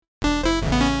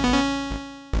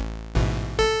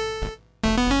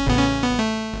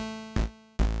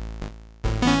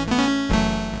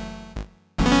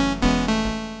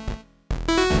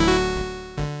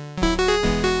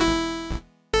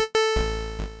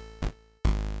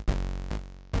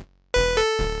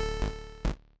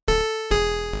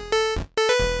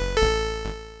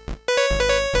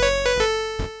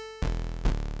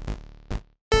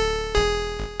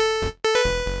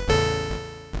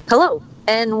Hello,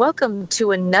 and welcome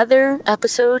to another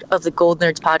episode of the Gold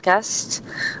Nerds podcast.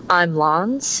 I'm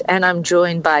Lons, and I'm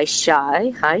joined by Shy.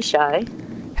 Hi, Shy.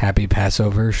 Happy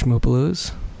Passover,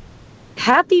 Schmoopaloos.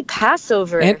 Happy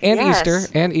Passover. And yes. Easter.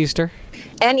 And Easter.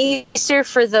 And Easter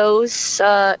for those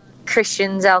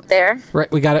Christians out there. Right,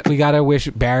 we gotta wish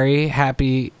Barry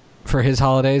happy for his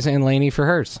holidays and Lainey for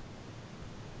hers.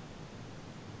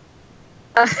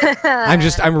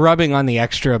 I'm rubbing on the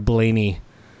extra Blaney,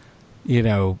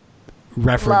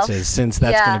 references. Love. Since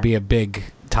that's going to be a big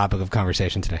topic of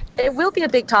conversation today. It will be a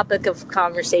big topic of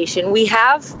conversation. We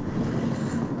have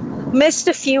missed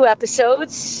a few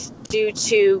episodes due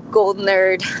to Gold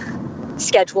Nerd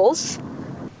schedules.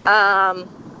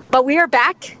 But we are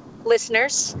back,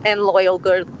 listeners and loyal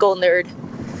Gold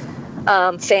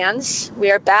Nerd fans.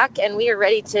 We are back, and we are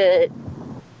ready to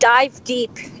dive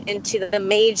deep into the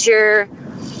major,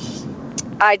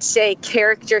 I'd say,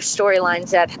 character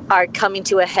storylines that are coming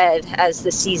to a head as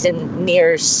the season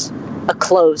nears a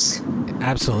close.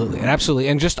 Absolutely.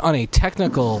 And just on a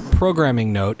technical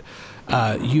programming note,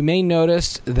 you may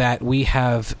notice that we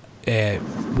have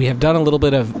done a little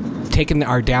bit of taking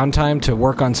our downtime to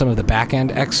work on some of the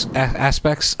back-end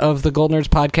aspects of the Gold Nerds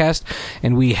podcast,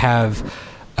 and we have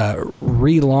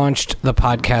relaunched the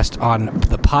podcast on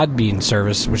the Podbean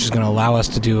service, which is going to allow us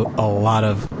to do a lot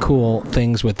of cool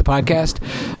things with the podcast.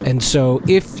 And so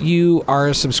if you are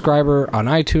a subscriber on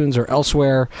iTunes or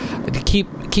elsewhere,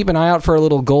 keep an eye out for a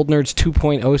little Gold Nerds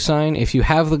 2.0 sign. If you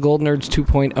have the Gold Nerds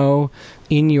 2.0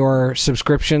 in your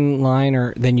subscription line,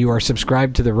 or then you are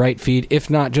subscribed to the right feed. If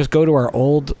not, just go to our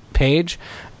old page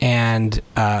and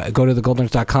go to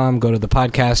thegoldnerds.com, go to the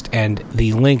podcast, and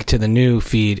the link to the new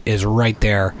feed is right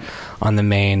there on the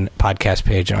main podcast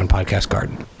page on Podcast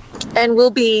Garden. And we'll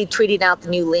be tweeting out the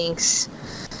new links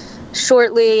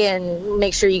shortly, and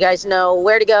make sure you guys know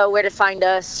where to go, where to find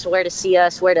us, where to see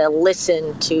us, where to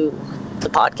listen to the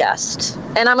podcast.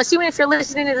 And I'm assuming if you're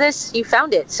listening to this, you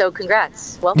found it, so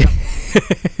congrats. Welcome.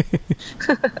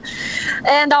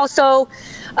 And also,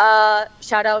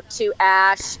 shout out to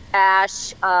Ash.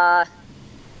 Ash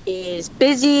is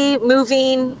busy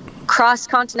moving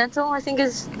cross-continental, I think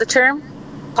is the term,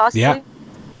 possibly.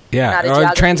 Yeah, or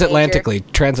transatlantically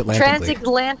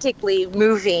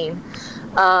moving.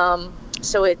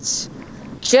 So it's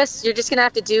you're just gonna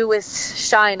have to do with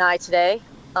Shy and I today,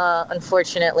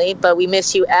 unfortunately. But we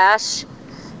miss you, Ash,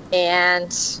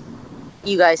 and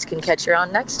you guys can catch her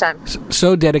on next time.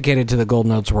 So dedicated to the Gold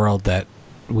Notes world that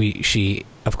she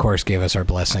of course gave us her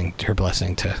blessing to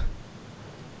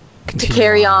continue to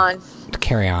carry on.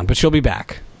 But she'll be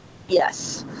back.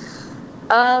 Yes.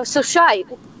 So Shy,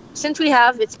 since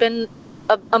it's been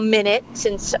a minute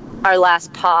since our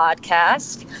last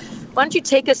podcast, why don't you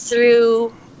take us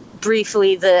through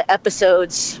briefly the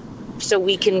episodes so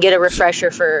we can get a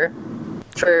refresher for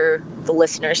the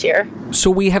listeners here? So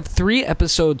we have 3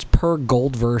 episodes per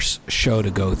Goldverse show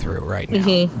to go through right now.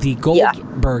 Mm-hmm. The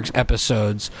Goldbergs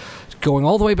episodes, going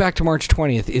all the way back to March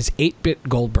 20th, is 8-Bit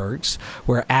Goldbergs,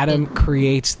 where Adam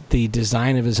creates the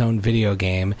design of his own video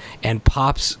game and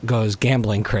Pops goes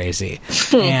gambling crazy.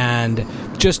 And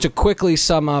just to quickly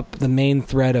sum up the main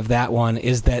thread of that one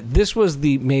is that this was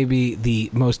maybe the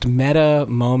most meta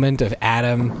moment of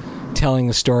Adam telling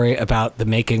the story about the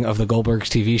making of the Goldbergs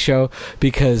TV show,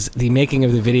 because the making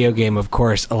of the video game, of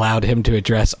course, allowed him to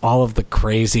address all of the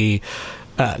crazy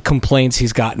complaints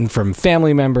he's gotten from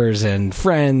family members and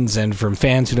friends and from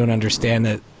fans who don't understand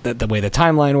that the way the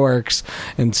timeline works.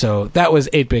 And so that was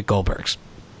 8-Bit Goldbergs.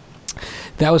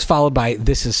 That was followed by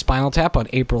This Is Spinal Tap on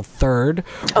April 3rd,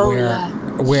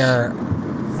 where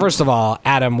first of all,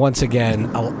 Adam once again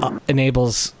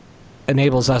enables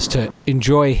us to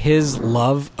enjoy his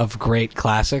love of great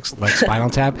classics like Spinal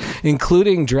Tap,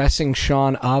 including dressing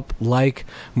Sean up like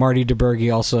Marty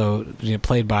DeBurgi, also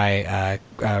played by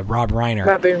Rob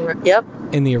Reiner. Yep.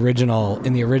 In the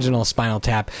original Spinal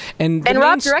Tap, and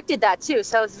Rob directed that too,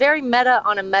 so it's very meta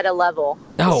on a meta level.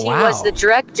 Oh wow! He was the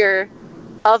director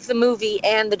of the movie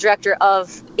and the director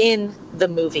in the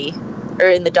movie. Or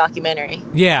in the documentary.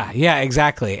 Yeah,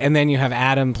 exactly. And then you have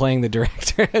Adam playing the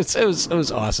director. it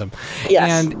was awesome.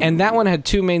 Yes. And that one had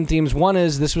 2 main themes. One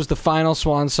is this was the final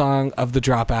swan song of the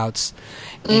Dropouts.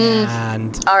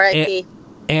 And R.I.P.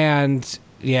 And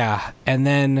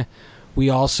then we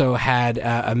also had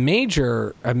a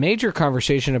major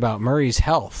conversation about Murray's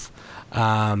health.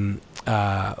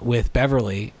 With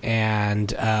Beverly,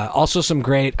 and also some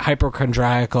great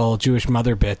hypochondriacal Jewish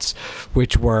mother bits,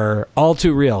 which were all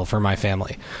too real for my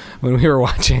family when we were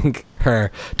watching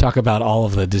her talk about all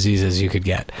of the diseases you could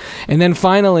get. And then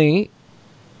finally,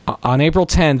 on April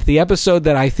 10th, the episode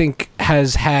that I think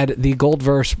has had the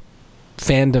Goldverse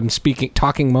fandom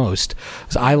talking most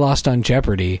was I Lost on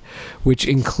Jeopardy, which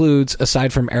includes,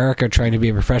 aside from Erica trying to be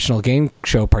a professional game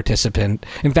show participant,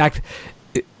 in fact,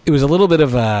 it was a little bit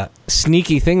of a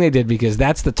sneaky thing they did because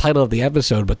that's the title of the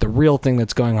episode, but the real thing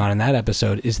that's going on in that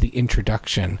episode is the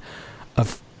introduction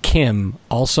of Kim,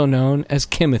 also known as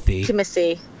Kimothy.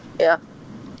 Kimothy, yeah.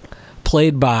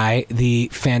 Played by the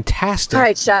fantastic... All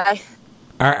right, Shy.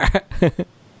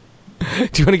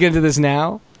 Do you want to get into this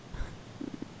now?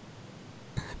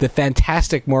 The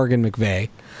fantastic Morgan McVeigh.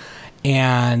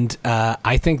 And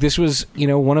I think this was,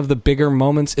 one of the bigger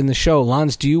moments in the show.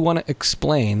 Lons, do you want to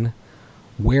explain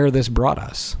where this brought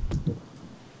us?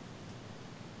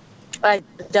 I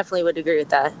definitely would agree with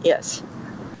that, yes.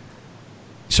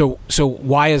 So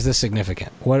why is this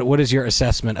significant? What is your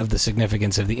assessment of the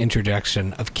significance of the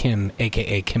introduction of Kim,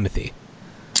 a.k.a. Kimothy?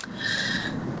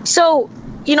 So,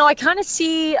 I kind of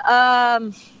see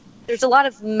there's a lot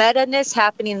of meta-ness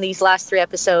happening in these last 3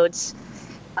 episodes,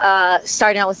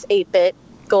 starting out with 8-Bit,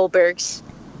 Goldbergs,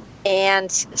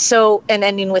 and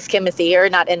ending with Kimothy, or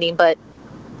not ending, but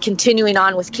continuing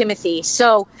on with Kimothy.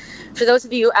 So, for those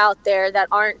of you out there that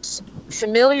aren't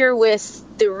familiar with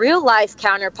the real-life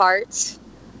counterparts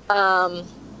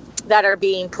that are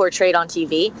being portrayed on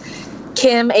TV,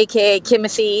 Kim, a.k.a.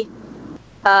 Kimothy,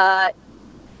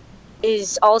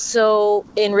 is also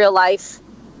in real life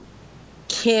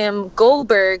Kim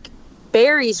Goldberg,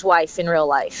 Barry's wife in real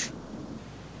life.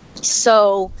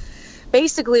 So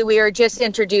basically we are just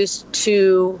introduced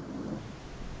to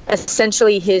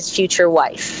essentially his future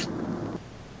wife.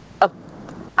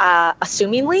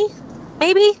 Assumingly,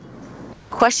 maybe?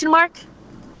 Question mark?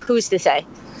 Who's to say?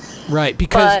 Right,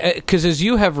 because as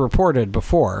you have reported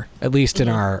before, at least in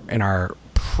our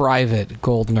private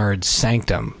Gold Nerd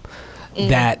sanctum,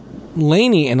 that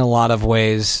Lainey in a lot of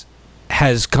ways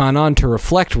has gone on to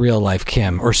reflect real life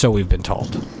Kim, or so we've been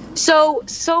told. So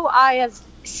I have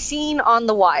seen on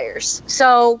the wires.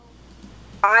 So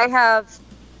I have,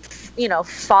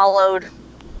 followed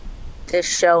this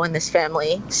show and this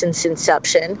family since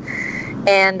inception,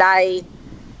 and I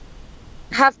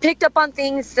have picked up on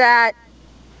things that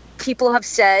people have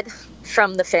said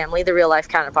from the family, the real life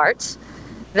counterparts,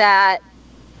 that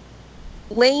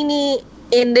Lainey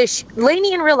in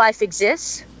real life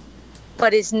exists,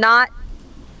 but is not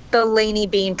the Lainey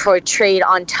being portrayed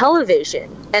on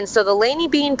television. And so the Lainey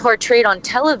being portrayed on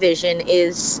television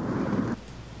is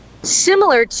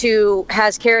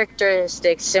has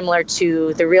characteristics similar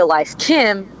to the real life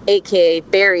Kim, aka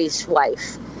Barry's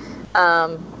wife.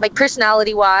 Like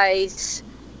personality wise,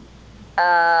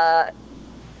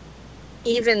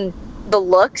 even the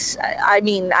looks. I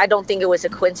mean, I don't think it was a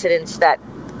coincidence that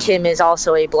Kim is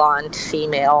also a blonde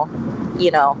female,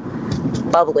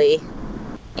 bubbly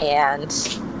and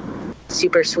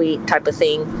super sweet type of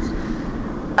thing.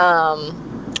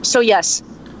 So yes,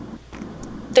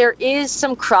 there is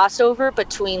some crossover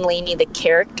between Lainey the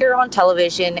character on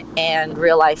television and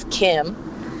real life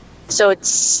Kim. So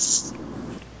it's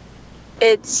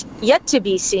yet to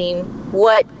be seen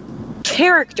what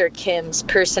character Kim's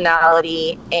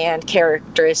personality and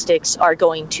characteristics are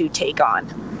going to take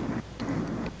on.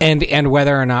 And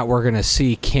whether or not we're going to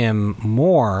see Kim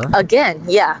more. Again,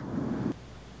 yeah.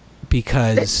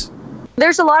 Because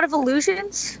there's a lot of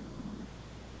allusions,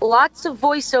 lots of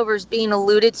voiceovers being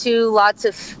alluded to, lots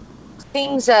of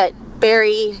things that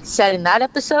Barry said in that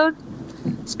episode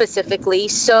specifically.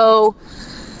 So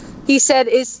he said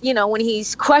when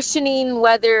he's questioning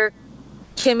whether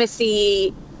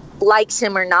Kimothy likes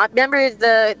him or not. Remember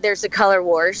there's the color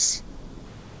wars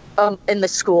in the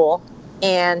school,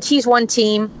 and he's one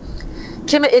team.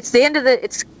 It's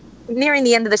nearing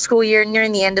the end of the school year,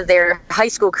 nearing the end of their high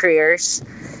school careers.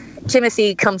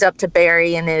 Kimothy comes up to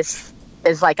Barry and is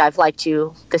like, I've liked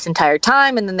you this entire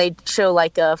time, and then they show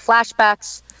like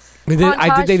flashbacks.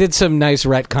 They did some nice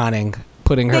retconning,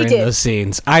 putting her in those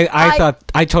scenes. I thought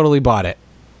I totally bought it.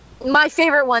 My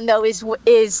favorite one though is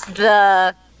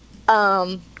the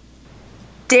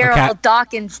Daryl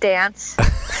Dawkins dance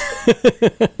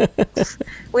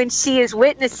when she is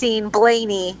witnessing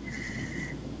Blaney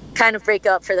kind of break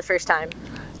up for the first time.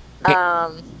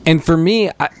 And for me,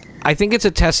 I think it's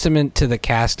a testament to the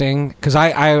casting, because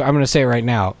I'm going to say it right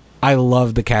now, I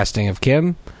love the casting of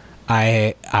Kim.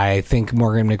 I think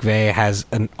Morgan McVeigh has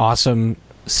an awesome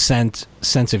sense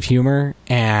of humor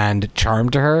and charm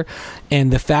to her,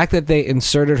 and the fact that they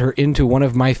inserted her into one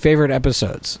of my favorite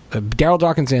episodes. Daryl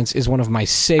Dawkins dance is one of my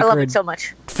sacred I love it so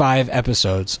much. 5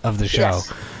 episodes of the show.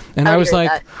 Yes. And I was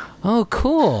like, oh,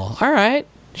 cool. All right.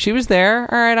 She was there.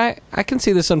 All right, I can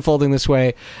see this unfolding this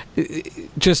way.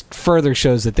 It just further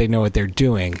shows that they know what they're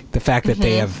doing. The fact that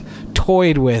they have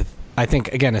toyed with I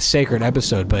think, again, a sacred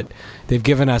episode, but they've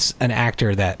given us an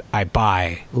actor that I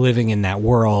buy, living in that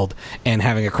world and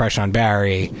having a crush on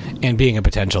Barry and being a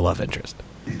potential love interest.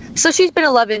 So she's been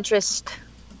a love interest,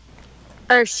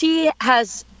 or she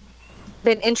has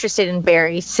been interested in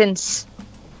Barry since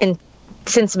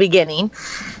the beginning.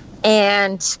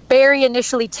 And Barry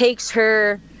initially takes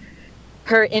her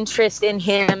interest in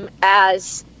him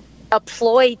as a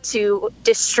ploy to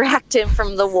distract him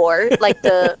from the war, like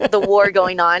the war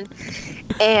going on.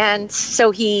 And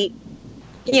so he,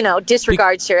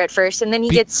 disregards her at first, and then he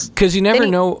gets, because you never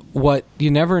know what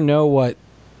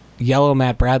Yellow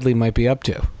Matt Bradley might be up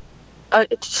to.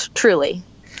 Truly.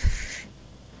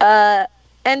 But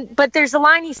there's a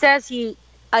line he says,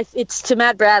 it's to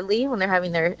Matt Bradley when they're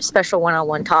having their special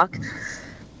one-on-one talk.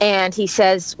 And he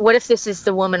says, what if this is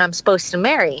the woman I'm supposed to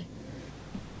marry?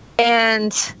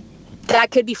 And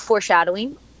that could be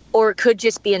foreshadowing, or it could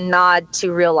just be a nod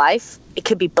to real life. It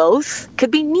could be both.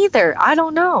 Could be neither. I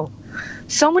don't know.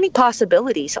 So many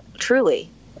possibilities, truly.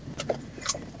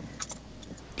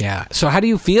 Yeah. So how do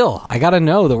you feel? I got to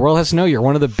know. The world has to know. You're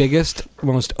one of the biggest,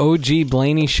 most OG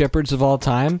Blaney shippers of all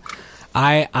time.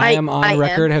 I am on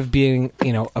record of being,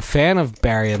 a fan of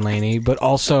Barry and Lainey, but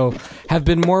also have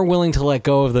been more willing to let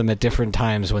go of them at different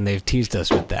times when they've teased us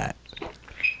with that.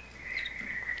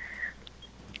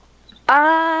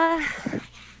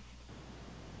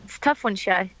 It's a tough one,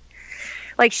 Shy.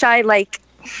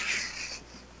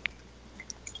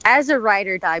 As a ride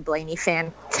or die Blaney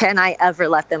fan, can I ever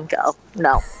let them go?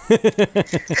 No.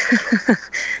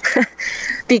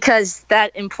 Because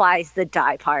that implies the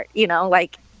die part, you'd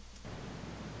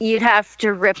have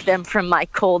to rip them from my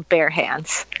cold bare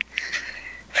hands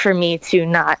for me to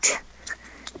not,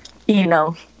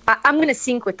 I'm going to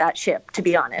sink with that ship, to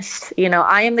be honest.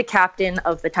 I am the captain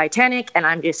of the Titanic, and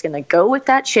I'm just going to go with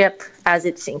that ship as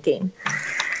it's sinking.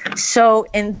 So,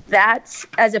 and that's,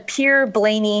 as a pure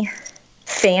Blaney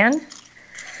fan,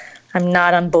 I'm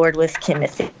not on board with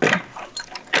Kimothy.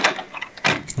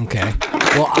 Okay.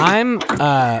 Well, I'm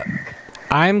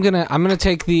gonna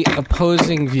take the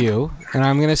opposing view, and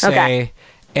I'm gonna say,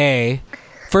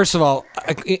 first of all,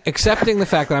 accepting the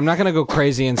fact that I'm not gonna go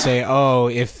crazy and say,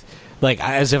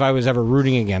 as if I was ever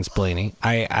rooting against Blaney.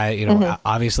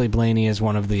 Obviously Blaney is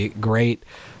one of the great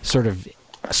sort of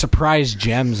surprise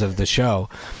gems of the show,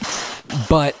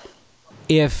 but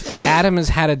if Adam has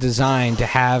had a design to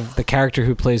have the character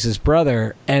who plays his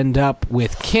brother end up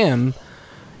with Kim,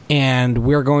 and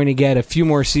we're going to get a few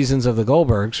more seasons of the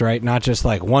Goldbergs, right? Not just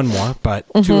like one more, but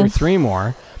 2 or 3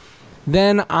 more.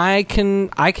 Then I'm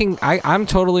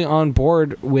totally on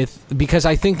board with, because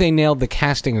I think they nailed the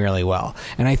casting really well,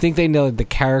 and I think they nailed the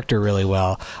character really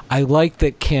well. I like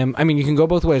that Kim, you can go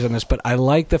both ways on this, but I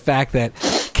like the fact that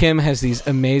Kim has these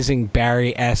amazing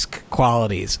Barry-esque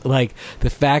qualities. Like the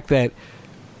fact that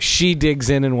she digs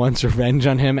in and wants revenge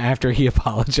on him after he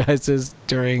apologizes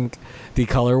during the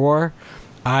color war.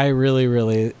 I really,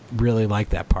 really, really like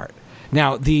that part.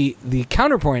 Now, the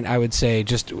counterpoint, I would say,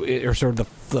 or sort of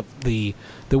the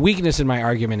weakness in my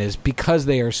argument is, because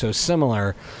they are so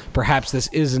similar, perhaps this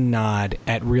is a nod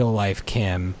at real life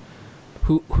Kim,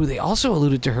 who they also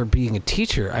alluded to her being a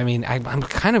teacher. I'm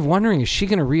kind of wondering, is she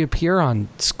going to reappear on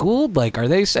Schooled? Like, are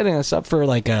they setting us up for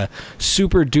like a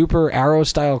super duper Arrow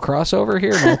style crossover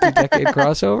here, multi-decade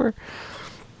crossover?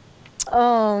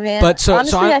 Oh man! But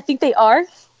honestly, I think they are.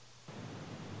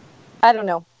 I don't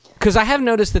know. Because I have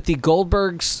noticed that the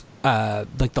Goldbergs,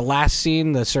 like the last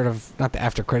scene, the sort of, not the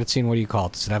after credit scene, what do you call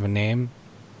it? Does it have a name?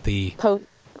 The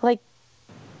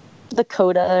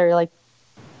coda, or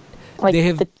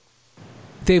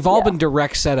they've all been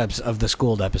direct setups of the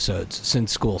Schooled episodes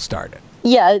since school started.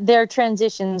 Yeah, their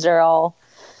transitions are all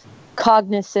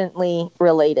cognizantly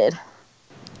related.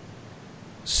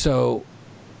 So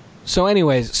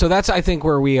anyways, so that's, I think,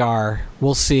 where we are.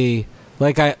 We'll see.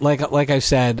 Like I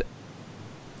said,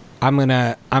 I'm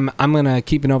gonna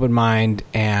keep an open mind,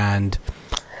 and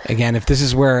again, if this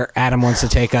is where Adam wants to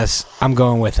take us, I'm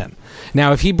going with him.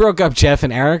 Now, if he broke up Jeff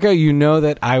and Erica, you know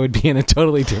that I would be in a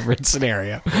totally different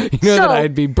scenario. That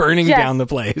I'd be burning down the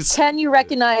place. Can you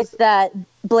recognize that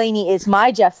Blaney is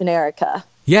my Jeff and Erica?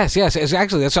 Yes.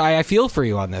 Actually, that's why I feel for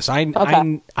you on this. I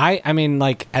mean,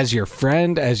 like, as your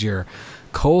friend, as your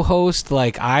co-host,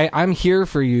 like I'm here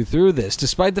for you through this,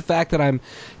 despite the fact that I'm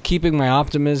keeping my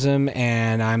optimism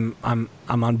and I'm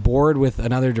on board with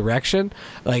another direction.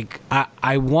 Like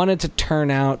I want it to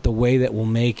turn out the way that will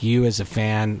make you as a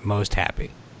fan most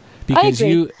happy, because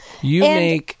you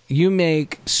make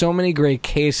so many great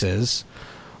cases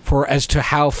for as to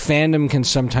how fandom can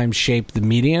sometimes shape the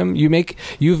medium.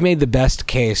 You've made the best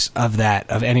case of that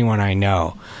of anyone I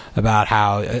know, about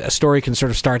how a story can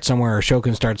sort of start somewhere, or a show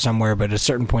can start somewhere, but at a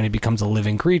certain point it becomes a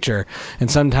living creature,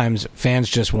 and sometimes fans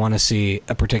just want to see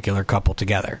a particular couple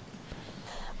together.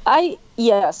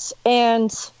 Yes,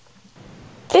 and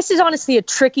this is honestly a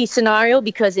tricky scenario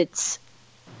because it's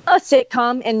a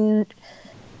sitcom, and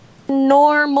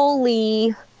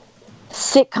normally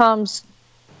sitcoms,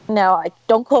 now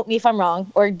don't quote me if I'm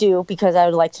wrong, or do, because I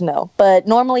would like to know, but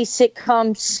normally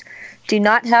sitcoms do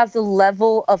not have the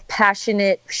level of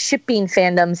passionate shipping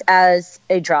fandoms as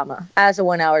a drama, as a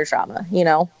 1 hour drama, you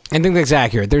know? I think that's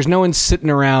accurate. There's no one sitting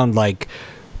around like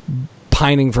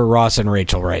pining for Ross and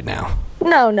Rachel right now.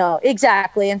 No,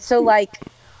 exactly. And so like,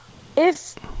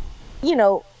 if, you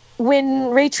know,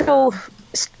 when Rachel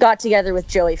got together with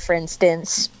Joey, for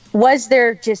instance, was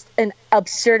there just an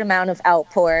absurd amount of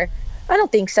outpour? I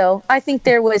don't think so. I think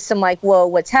there was some like, whoa,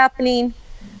 what's happening?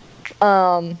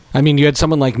 I mean, you had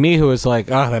someone like me who was like,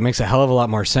 oh, that makes a hell of a lot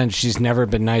more sense. She's never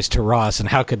been nice to Ross, and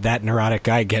how could that neurotic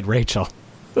guy get Rachel?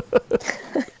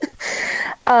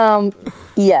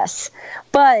 Yes.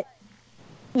 But,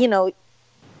 you know,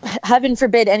 heaven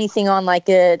forbid anything on like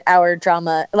an hour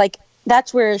drama, like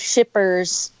that's where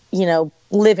shippers, you know,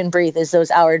 live and breathe, is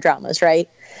those hour dramas, right?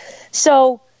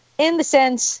 So in the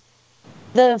sense,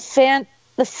 the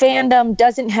fandom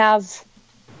doesn't have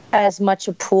as much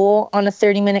a pull on a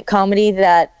 30-minute comedy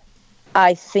that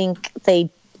I think they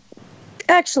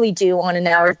actually do on an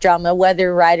hour drama,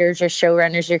 whether writers or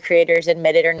showrunners or creators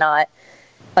admit it or not.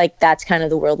 Like, that's kind of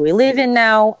the world we live in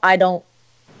now.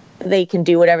 They can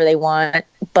do whatever they want,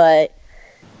 but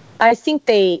I think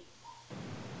they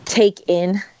take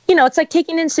in, you know, it's like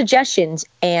taking in suggestions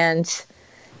and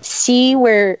see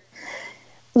where,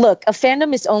 look, a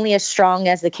fandom is only as strong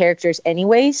as the characters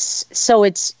anyways. So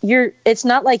it's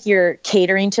not like you're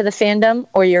catering to the fandom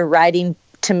or you're writing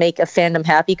to make a fandom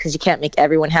happy, because you can't make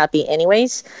everyone happy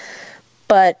anyways.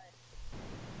 But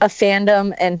a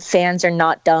fandom and fans are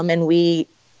not dumb, and we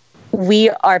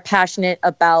are passionate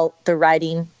about the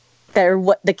writing,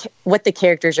 what the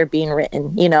characters are being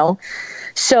written, you know?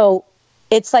 So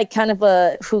it's like kind of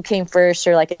a who came first,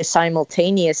 or like a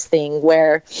simultaneous thing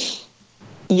where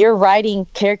you're writing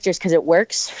characters because it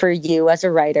works for you as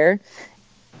a writer,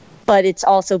 but it's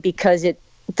also because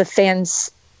the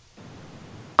fans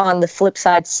on the flip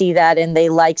side see that and they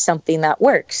like something that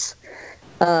works.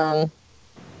 I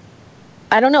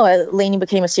don't know. Lainey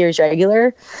became a series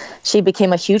regular. She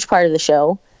became a huge part of the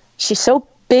show. She's so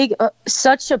big,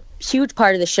 such a huge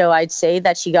part of the show, I'd say,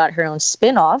 that she got her own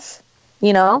spin-off,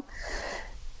 you know?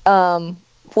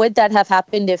 Would that have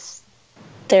happened if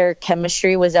their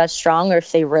chemistry was as strong, or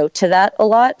if they wrote to that a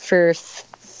lot for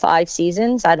 5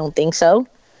 seasons? I don't think so.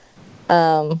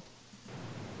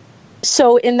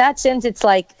 So in that sense, it's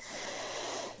like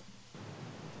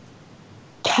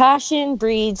passion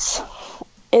breeds.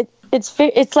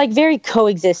 It's like very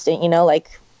coexistent, you know, like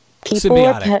people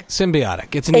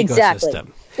symbiotic. It's an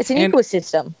ecosystem. It's an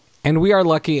ecosystem. And we are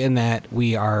lucky in that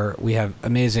we have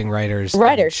amazing writers, and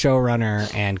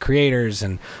showrunner, and creators,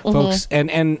 and folks,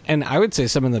 and I would say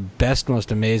some of the best,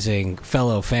 most amazing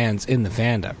fellow fans in the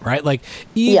fandom, right? Like,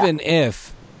 even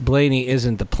if Blaney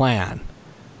isn't the plan,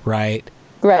 right?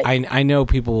 Right. I know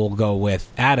people will go with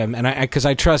Adam, and because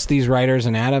I trust these writers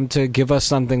and Adam to give us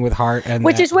something with heart, and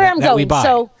which is where I'm going.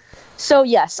 So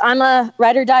yes, I'm a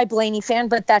ride or die Blaney fan,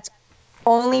 but that's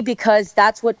only because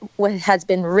that's what has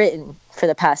been written for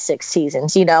the past 6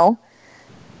 seasons, you know?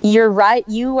 You're right.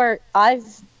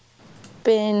 I've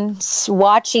been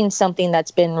watching something that's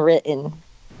been written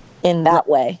in that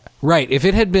way. Right. If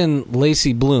it had been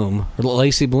Lacey Bloom,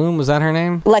 was that her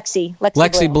name?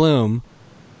 Lexi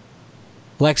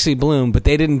Bloom, but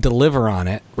they didn't deliver on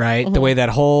it, right? Mm-hmm. The way that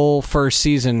whole first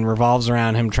season revolves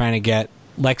around him trying to get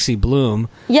Lexi Bloom.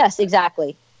 Yes,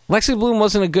 exactly. Lexi Bloom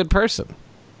wasn't a good person.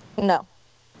 No.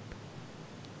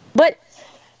 But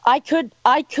I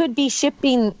could be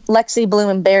shipping Lexi Bloom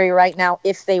and Barry right now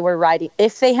if they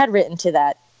had written to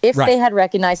that, if they had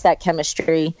recognized that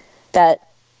chemistry that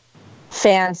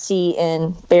fans see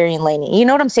in Barry and Lainey. You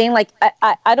know what I'm saying? Like,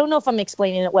 I don't know if I'm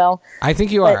explaining it well. I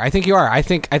think you are. I think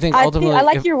ultimately, I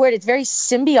like your word. It's very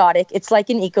symbiotic. It's like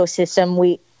an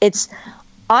ecosystem.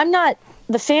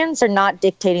 The fans are not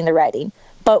dictating the writing,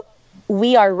 but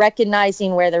we are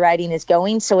recognizing where the writing is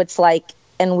going. So it's like,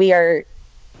 and we are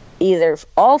either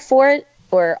all for it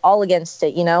or all against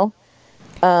it, you know?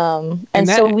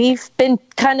 So we've been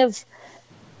kind of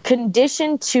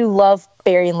conditioned to love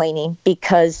Barry and Lainey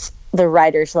because the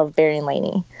writers love Barry and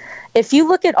Lainey. If you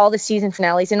look at all the season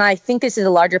finales, and I think this is a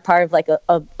larger part of like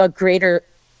a greater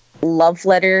love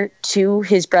letter to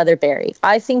his brother Barry.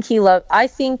 I think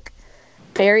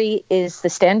Barry is the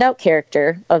standout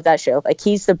character of that show. Like,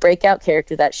 he's the breakout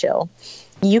character of that show.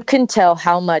 You can tell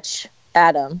how much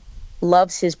Adam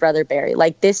loves his brother Barry.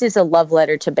 Like, this is a love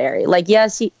letter to Barry. Like,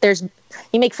 yes, you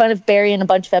make fun of Barry in a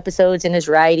bunch of episodes in his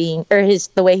writing or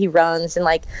the way he runs and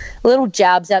like little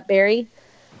jabs at Barry.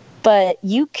 But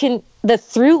the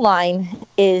through line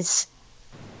is,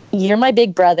 you're my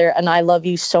big brother and I love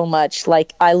you so much.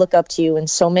 Like, I look up to you in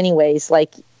so many ways.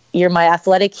 Like, you're my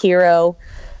athletic hero.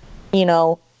 You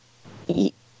know,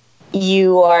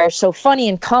 you are so funny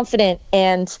and confident,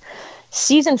 and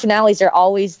season finales are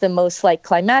always the most like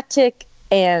climactic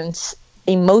and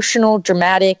emotional,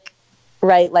 dramatic,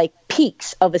 right? Like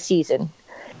peaks of a season.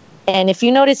 And if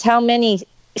you notice how many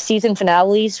season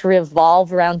finales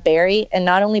revolve around Barry, and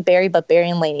not only Barry, but Barry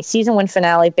and Lainey. Season 1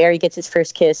 finale, Barry gets his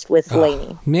first kiss with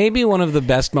Lainey. Maybe one of the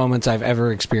best moments I've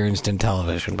ever experienced in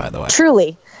television, by the way.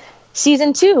 Truly.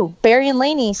 Season 2, Barry and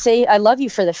Lainey say, I love you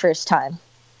for the first time.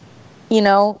 You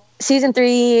know, season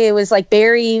 3, it was like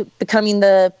Barry becoming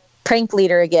the prank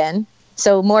leader again.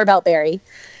 So more about Barry.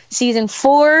 Season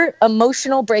 4,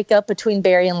 emotional breakup between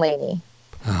Barry and Lainey.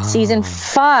 Oh. Season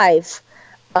 5,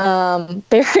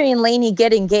 Barry and Lainey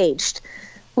get engaged.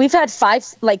 We've had 5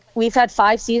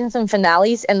 seasons and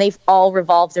finales, and they've all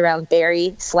revolved around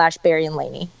Barry and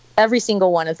Lainey. Every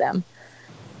single one of them.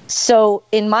 So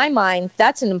in my mind,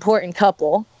 that's an important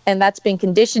couple, and that's been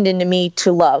conditioned into me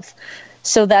to love.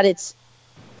 So that it's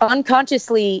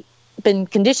unconsciously been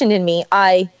conditioned in me,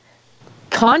 I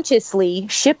consciously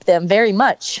ship them very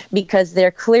much because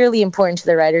they're clearly important to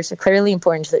the writers, they're clearly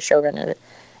important to the showrunner,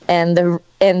 and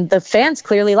the fans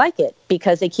clearly like it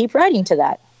because they keep writing to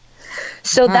that.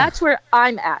 So that's where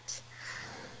I'm at.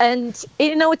 And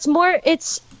you know,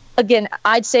 again,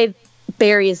 I'd say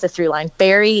Barry is the through line.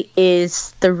 Barry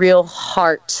is the real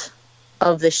heart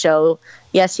of the show.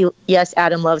 Yes,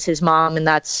 Adam loves his mom, and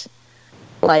that's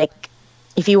like,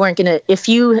 if you were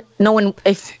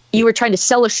trying to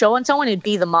sell a show on someone, it'd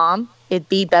be the mom, it'd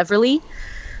be Beverly.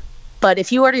 But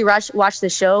if you already watched the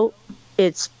show,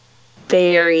 it's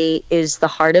Barry is the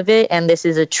heart of it, and this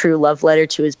is a true love letter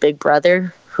to his big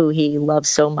brother, who he loves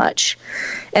so much.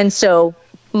 And so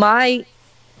my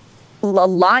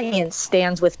alliance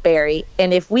stands with Barry,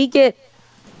 and if we get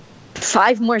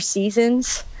 5 more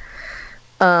seasons,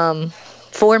 4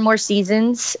 more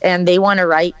seasons, and they want to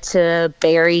write to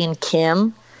Barry and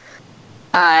Kim,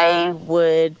 I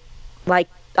would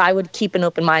keep an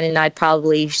open mind, and I'd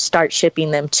probably start shipping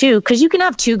them too, because you can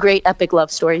have 2 great epic love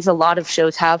stories. A lot of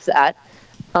shows have that.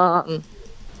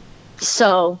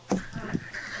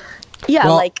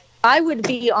 I would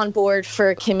be on board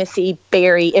for Kimothy,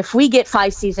 Barry if we get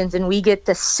 5 seasons and we get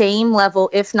the same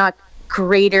level, if not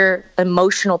greater,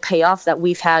 emotional payoff that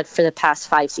we've had for the past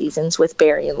 5 seasons with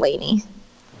Barry and Lainey.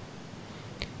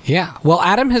 Yeah. Well,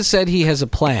 Adam has said he has a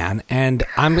plan, and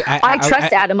I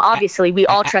trust Adam. Obviously, we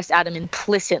all trust Adam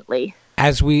implicitly.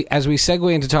 As we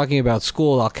segue into talking about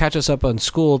Schooled, I'll catch us up on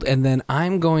Schooled, and then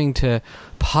I'm going to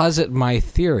posit my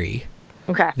theory.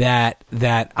 Okay. That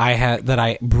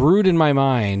I brewed in my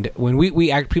mind when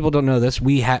we act. People don't know this.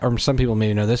 We had, or some people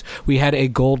maybe know this. We had a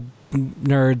Gold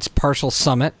Nerds partial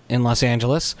summit in Los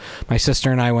Angeles. My sister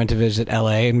and I went to visit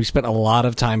LA, and we spent a lot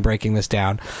of time breaking this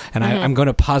down. And I'm going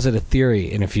to posit a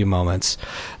theory in a few moments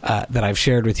that I've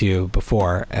shared with you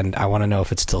before, and I want to know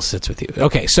if it still sits with you.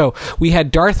 Okay, so we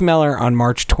had Darth Meller on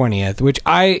March 20th, which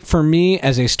for me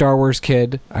as a Star Wars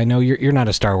kid, I know you're not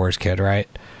a Star Wars kid, right?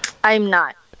 I'm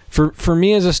not. For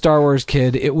me as a Star Wars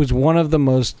kid, it was one of the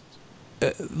most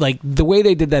the way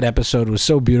they did that episode was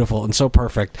so beautiful and so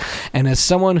perfect. And as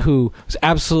someone who was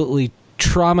absolutely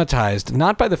traumatized,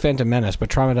 not by the Phantom Menace, but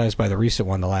traumatized by the recent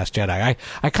one, The Last Jedi,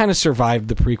 I kind of survived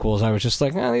the prequels. I was just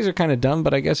like, these are kind of dumb,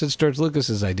 but I guess it's George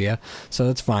Lucas's idea, so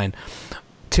that's fine.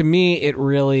 To me, it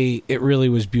really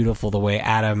was beautiful the way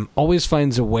Adam always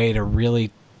finds a way to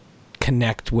really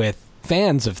connect with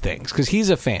fans of things, because he's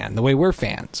a fan the way we're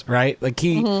fans, right? Like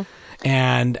he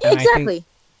and exactly.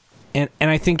 And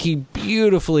I think he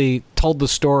beautifully told the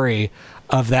story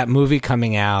of that movie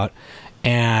coming out,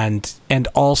 and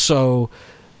also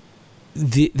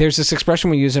there's this expression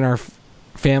we use in our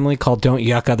family called "Don't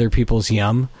yuck other people's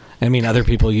yum." I mean, other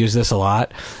people use this a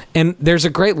lot, and there's a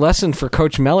great lesson for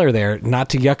Coach Meller there, not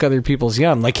to yuck other people's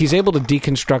yum. Like, he's able to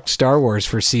deconstruct Star Wars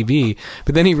for CB,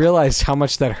 but then he realized how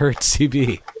much that hurts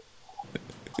CB,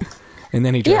 and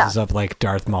then he dresses up like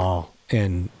Darth Maul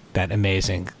in that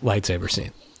amazing lightsaber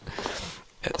scene.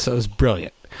 So it was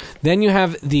brilliant. Then you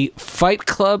have the Fight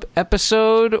Club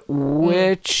episode,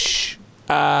 which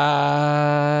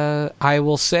I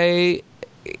will say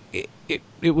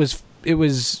it was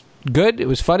good. It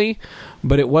was funny,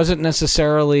 but it wasn't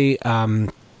necessarily.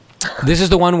 This is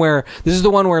the one where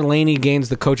Lainey gains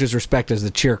the coach's respect as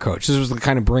the cheer coach. This was the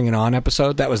kind of Bring It On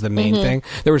episode. That was the main thing.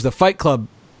 There was the Fight Club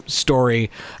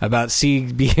story about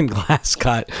CB and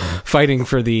Glasscut fighting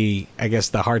for the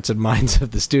hearts and minds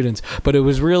of the students. But it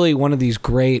was really one of these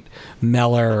great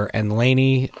Mellor and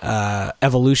Lainey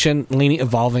evolution. Lainey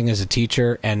evolving as a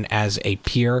teacher and as a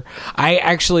peer.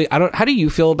 How do you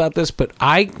feel about this? But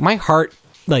my heart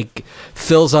like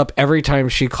fills up every time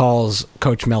she calls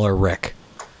Coach Mellor Rick.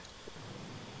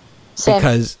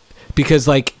 Same. Because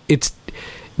like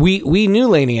we knew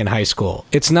Lainey in high school.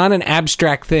 It's not an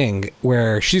abstract thing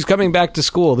where she's coming back to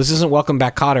school. This isn't Welcome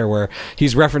Back Kotter where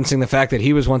he's referencing the fact that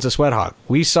he was once a sweat hog.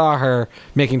 We saw her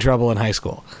making trouble in high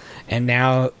school, and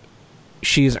now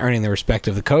she's earning the respect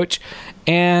of the coach.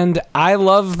 And I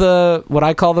love what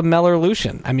I call the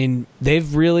Mellor-lution. I mean,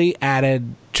 they've really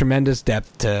added tremendous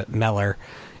depth to Mellor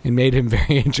and made him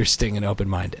very interesting and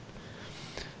open-minded.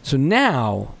 So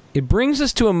now it brings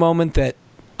us to a moment that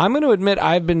I'm going to admit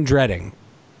I've been dreading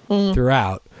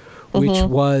throughout, which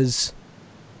was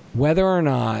whether or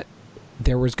not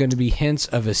there was going to be hints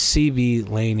of a CB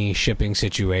Lainey shipping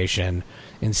situation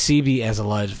and CB as a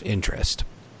love interest.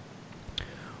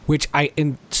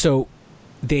 So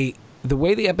the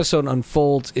way the episode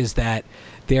unfolds is that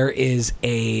there is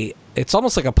it's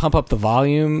almost like a pump up the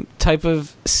volume type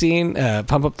of scene,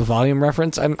 pump up the volume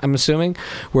reference, I'm assuming,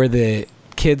 where the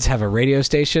kids have a radio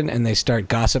station and they start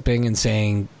gossiping and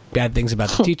saying bad things about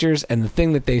the teachers, and the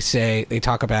thing that they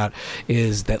talk about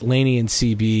is that Lainey and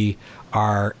CB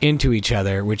are into each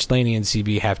other, which Lainey and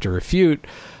CB have to refute.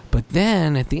 But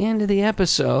then at the end of the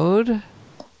episode,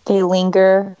 they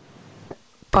linger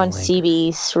on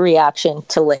CB's reaction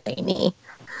to Lainey.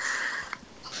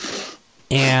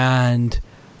 And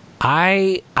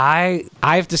I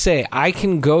have to say, I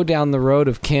can go down the road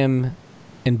of Kim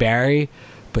and Barry,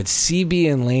 but CB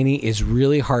and Lainey is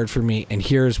really hard for me, and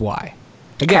here's why.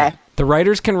 Again, the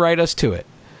writers can write us to it,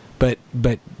 but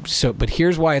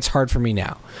here's why it's hard for me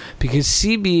now. Because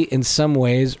CB in some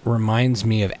ways reminds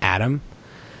me of Adam.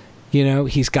 You know,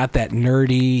 he's got those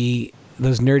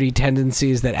nerdy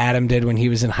tendencies that Adam did when he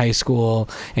was in high school,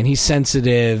 and he's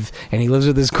sensitive, and he lives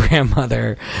with his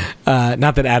grandmother.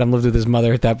 Not that Adam lived with his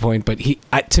mother at that point, but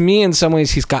to me, in some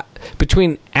ways, he's got,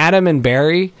 between Adam and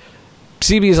Barry,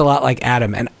 CB is a lot like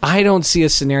Adam, and I don't see a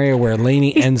scenario where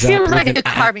Lainey ends up with like a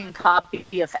carbon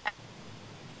copy of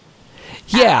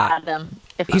Adam.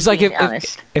 He's like,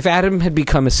 if Adam had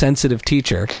become a sensitive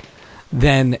teacher,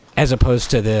 then as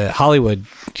opposed to the Hollywood,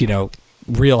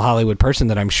 real Hollywood person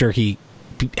that I'm sure he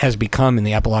has become in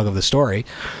the epilogue of the story,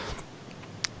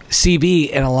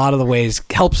 CB in a lot of the ways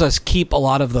helps us keep a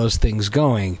lot of those things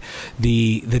going.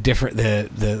 The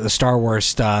Star Wars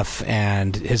stuff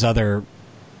and his other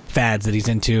fads that he's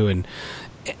into,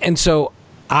 and so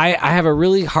I have a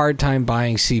really hard time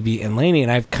buying CB and Lainey,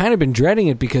 and I've kind of been dreading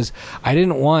it because I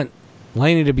didn't want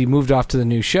Lainey to be moved off to the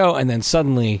new show and then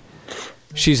suddenly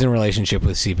she's in a relationship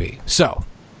with CB. So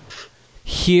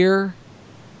here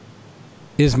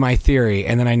is my theory,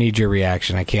 and then I need your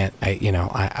reaction.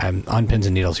 I'm on pins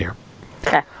and needles here.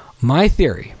 Okay. My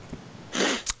theory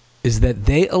is that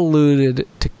they alluded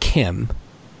to Kim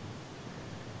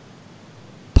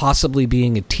possibly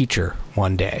being a teacher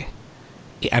one day.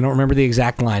 I don't remember the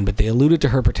exact line, but they alluded to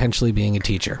her potentially being a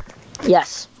teacher.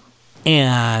 Yes.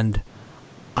 And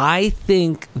I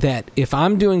think that if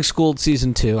I'm doing Schooled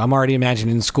Season 2, I'm already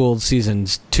imagining Schooled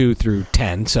Seasons 2 through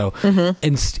 10. So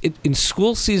in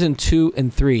School Season 2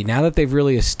 and 3, now that they've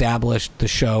really established the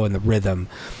show and the rhythm,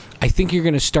 I think you're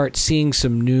going to start seeing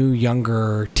some new,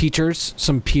 younger teachers,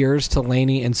 some peers to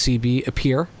Lainey and CB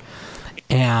appear.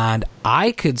 And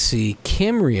I could see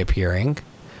Kim reappearing,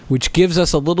 which gives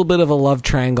us a little bit of a love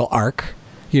triangle arc,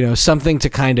 something to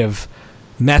kind of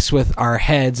mess with our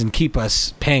heads and keep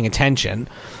us paying attention,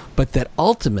 but that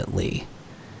ultimately...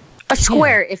 A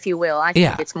square, if you will. I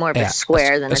think it's more of a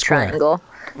square than a triangle.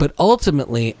 But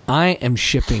ultimately, I am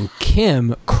shipping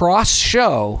Kim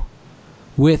cross-show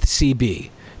with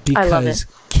CB because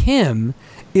Kim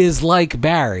is like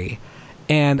Barry.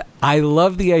 And I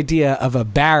love the idea of a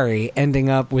Barry ending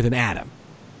up with an Adam.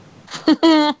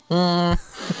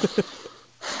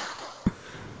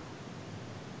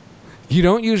 You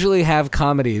don't usually have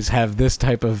comedies have this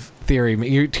type of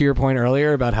theory. To your point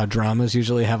earlier about how dramas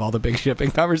usually have all the big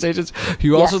shipping conversations,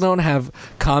 you also don't have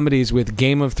comedies with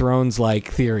Game of Thrones-like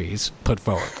theories put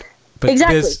forward. But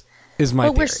this is my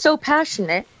theory. We're so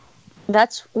passionate.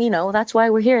 That's why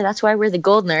we're here. That's why we're the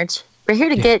Gold Nerds. We're here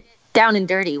to get down and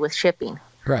dirty with shipping.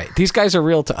 Right. These guys are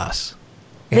real to us.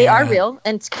 They are real,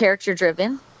 and it's character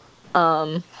driven.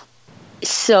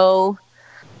 So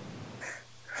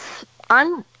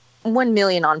I'm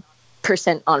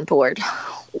 1,000,000% on board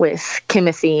with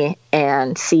Kimothy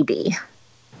and CB.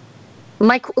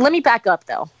 Mike, let me back up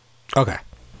though. Okay.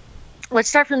 Let's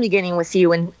start from the beginning with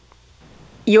you and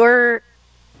your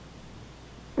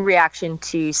reaction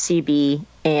to CB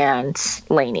and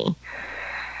Lainey.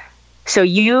 So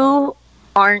you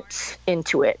aren't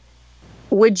into it.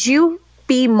 Would you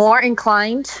be more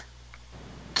inclined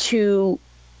to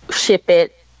ship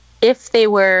it if they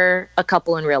were a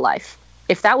couple in real life?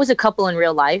 If that was a couple in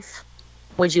real life,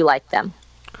 would you like them?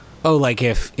 Oh, like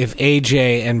if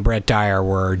AJ and Brett Dyer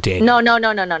were dating? No.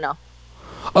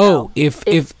 Oh, if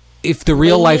the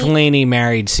real life Lainey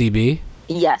married CB?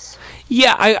 Yes.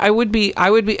 Yeah, I would be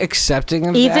accepting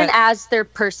of even that. as their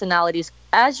personalities,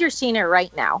 as you're seeing it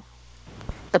right now,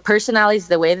 the personalities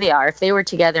the way they are. If they were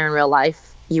together in real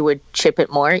life, you would ship it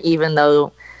more, even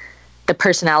though the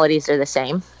personalities are the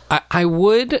same. I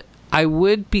would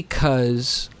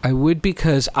because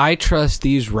I trust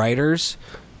these writers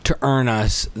to earn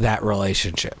us that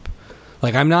relationship.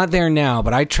 Like, I'm not there now,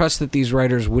 but I trust that these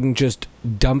writers wouldn't just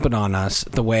dump it on us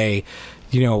the way,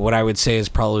 what I would say is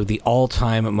probably the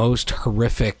all-time most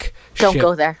horrific Don't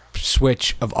go there.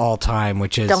 switch of all time,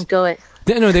 which is... Don't go it.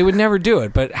 No, they would never do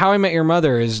it, but How I Met Your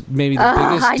Mother is maybe the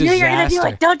biggest disaster. I knew you were going to do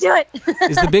it. Don't do it.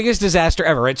 Is the biggest disaster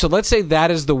ever, right? So let's say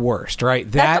that is the worst,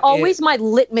 right? That's always my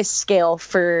litmus scale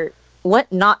for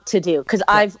what not to do, because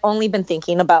I've only been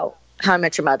thinking about How I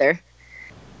Met Your Mother.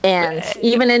 And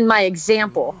even in my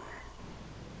example,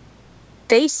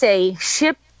 they say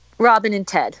ship Robin and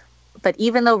Ted. But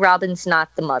even though Robin's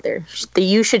not the mother,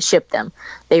 you should ship them.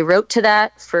 They wrote to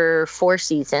that for 4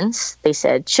 seasons. They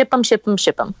said, ship them, ship them,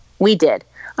 ship them. We did.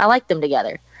 I liked them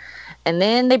together. And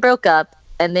then they broke up,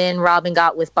 and then Robin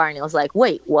got with Barney. I was like,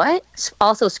 wait, what?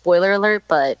 Also, spoiler alert,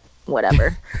 but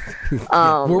whatever.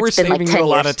 We're saving you a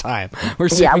lot of time. We're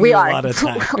saving you a lot of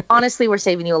time. Honestly, we're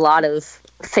saving you a lot of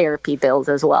therapy bills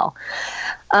as well.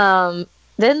 Then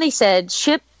they said,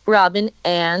 ship Robin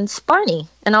and Barney.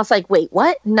 And I was like, wait,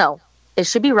 what? No, it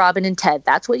should be Robin and Ted.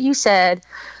 That's what you said.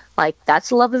 Like, that's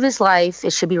the love of his life.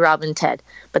 It should be Robin and Ted.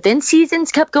 But then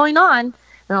seasons kept going on.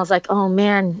 And I was like, oh,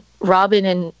 man,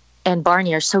 Robin and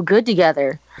Barney are so good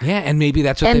together. Yeah, and maybe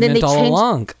that's what they meant all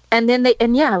along. And then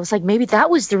I was like, maybe that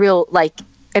was the real, like,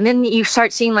 and then you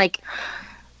start seeing, like,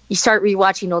 you start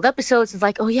rewatching old episodes. It's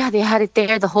like, oh, yeah, they had it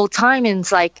there the whole time. And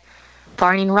it's like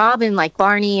Barney and Robin, like,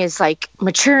 Barney is, like,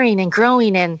 maturing and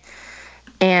growing and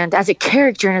as a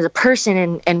character and as a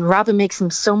person. And Robin makes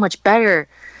him so much better.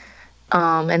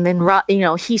 And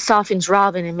then, he softens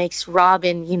Robin and makes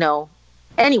Robin,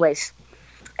 anyways.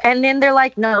 And then they're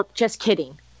like, no, just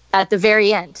kidding. At the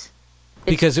very end.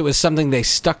 Because it was something they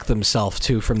stuck themselves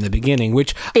to from the beginning,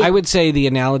 which I would say the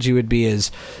analogy would be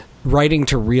is writing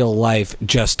to real life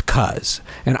just 'cause.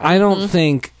 And I don't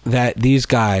think that these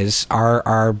guys,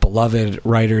 our beloved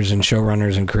writers and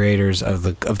showrunners and creators of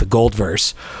the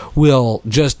Goldverse, will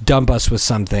just dump us with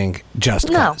something just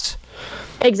 'cause.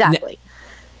 No, exactly.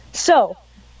 So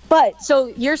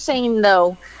you're saying,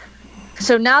 though,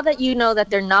 so now that you know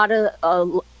that they're not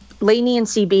Lainey and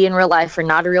CB in real life are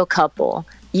not a real couple,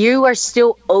 you are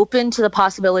still open to the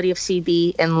possibility of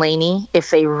CB and Lainey if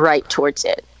they write towards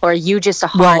it, or are you just a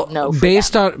hard no?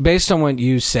 Based on what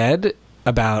you said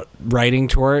about writing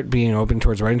toward it, being open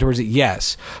towards writing towards it,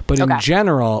 yes. But in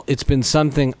general, it's been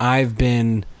something I've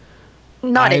been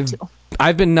not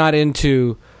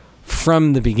into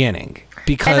from the beginning,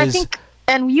 because and I think,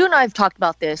 and you and I have talked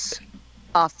about this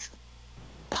off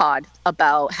pod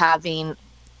about having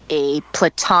a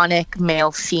platonic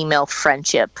male-female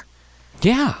friendship.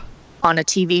 Yeah. On a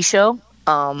TV show.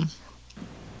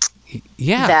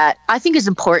 Yeah. That I think is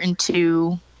important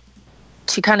to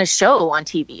kind of show on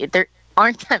TV. There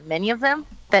aren't that many of them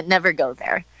that never go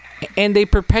there. And they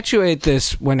perpetuate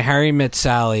this when Harry met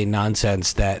Sally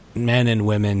nonsense that men and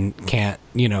women can't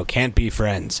be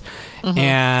friends. Mm-hmm.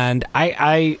 And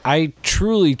I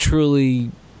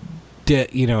truly did,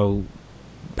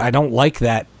 I don't like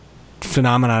that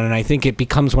phenomenon, and I think it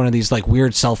becomes one of these like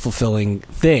weird self-fulfilling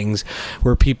things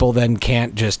where people then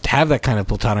can't just have that kind of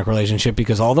platonic relationship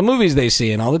because all the movies they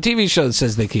see and all the TV shows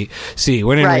says they see,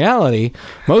 when in reality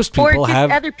most people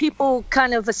have other people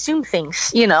kind of assume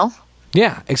things,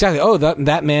 Yeah, exactly. Oh,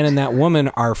 that man and that woman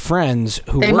are friends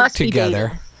who work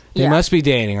together. They must be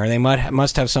dating, or they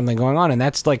must have something going on, and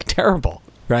that's like terrible,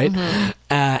 right?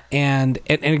 Mm-hmm. And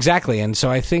exactly. And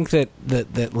so I think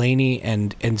that Lainey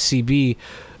and CB,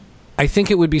 I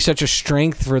think it would be such a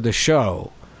strength for the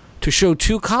show to show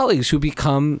two colleagues who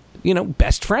become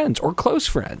best friends or close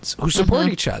friends who support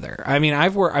each other. I mean,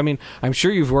 I'm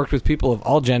sure you've worked with people of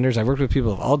all genders. I've worked with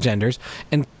people of all genders,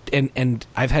 and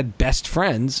I've had best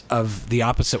friends of the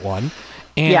opposite one,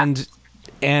 and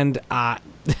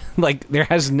like there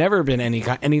has never been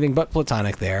anything but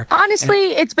platonic there.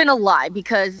 Honestly, it's been a lie,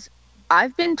 because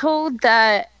I've been told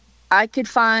that I could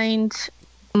find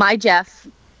my Jeff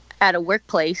at a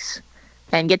workplace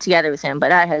and get together with him, but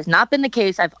that has not been the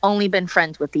case. I've only been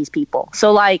friends with these people.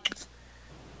 So, like,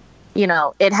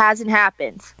 it hasn't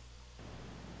happened.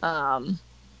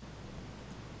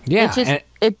 It's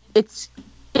just,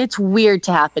 it's weird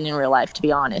to happen in real life, to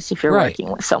be honest, if you're working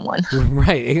with someone.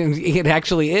 Right. It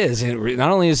actually is.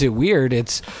 Not only is it weird,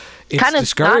 it's kind of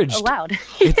discouraged. Not allowed.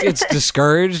 It's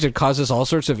discouraged. It causes all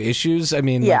sorts of issues. I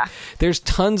mean, there's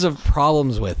tons of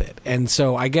problems with it. And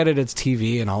so I get it. It's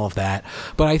TV and all of that.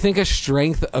 But I think a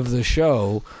strength of the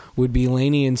show would be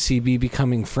Lainey and CB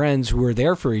becoming friends who are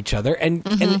there for each other. And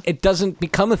it doesn't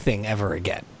become a thing ever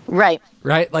again. Right.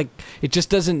 Right? Like, it just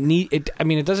doesn't need it. I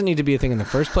mean, it doesn't need to be a thing in the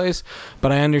first place.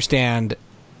 But I understand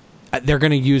they're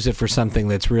going to use it for something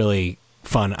that's really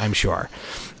fun, I'm sure.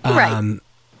 Right.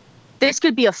 This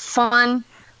could be a fun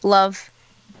love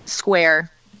square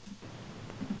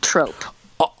trope.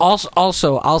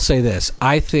 Also, I'll say this.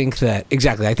 I think they're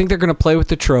going to play with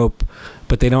the trope,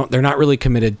 but they're not really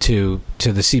committed to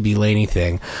the CB Laney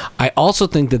thing. I also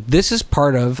think that this is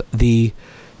part of the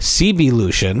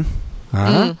CB-lution,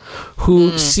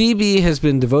 who CB has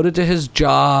been devoted to his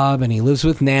job, and he lives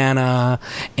with Nana,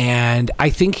 and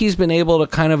I think he's been able to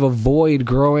kind of avoid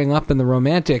growing up in the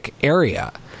romantic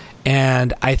area.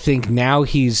 And I think now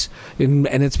and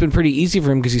it's been pretty easy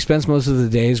for him because he spends most of the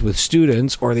days with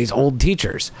students or these old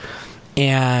teachers.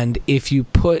 And if you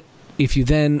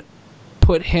then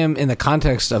put him in the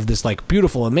context of this like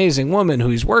beautiful, amazing woman who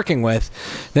he's working with,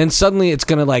 then suddenly it's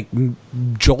going to like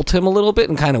jolt him a little bit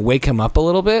and kind of wake him up a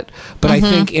little bit. But I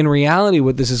think in reality,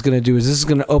 what this is going to do is this is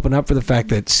going to open up for the fact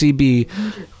that CB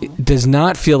does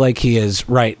not feel like he is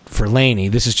right for Lainey.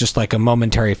 This is just like a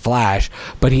momentary flash,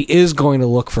 but he is going to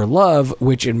look for love,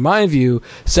 which in my view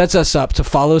sets us up to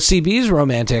follow CB's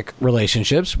romantic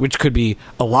relationships, which could be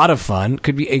a lot of fun,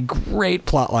 could be a great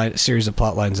series of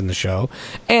plot lines in the show.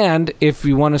 And if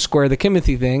you want to square the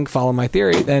Kimothy thing, follow my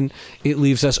theory, then it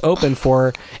leaves us open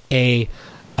for a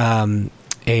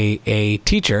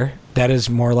teacher that is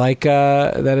more like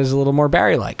that is a little more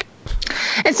Barry-like.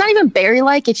 It's not even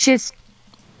Barry-like. It's just,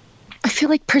 I feel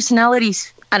like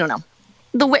personalities. I don't know.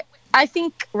 The way I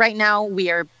think right now we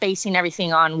are basing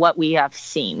everything on what we have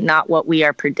seen, not what we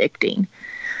are predicting.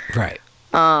 Right.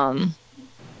 And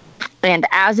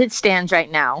as it stands right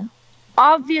now,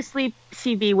 obviously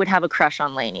CB would have a crush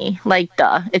on Lainey. Like,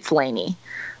 duh, it's Lainey.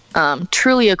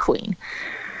 Truly a queen.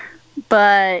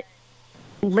 But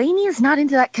Lainey is not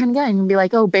into that kind of guy. And be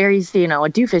like, oh, Barry's, a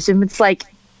doofus. And it's like,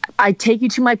 I take you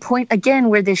to my point again,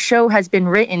 where this show has been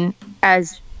written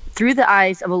as through the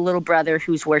eyes of a little brother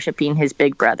who's worshiping his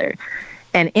big brother.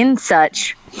 And in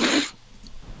such,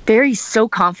 Barry's so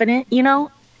confident,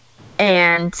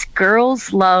 and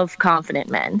girls love confident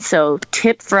men. So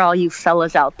tip for all you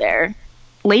fellas out there.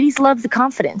 Ladies love the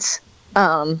confidence.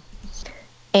 And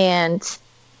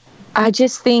I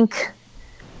just think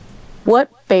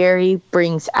what Barry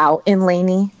brings out in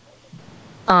Lainey,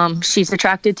 she's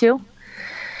attracted to.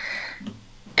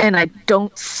 And I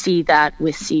don't see that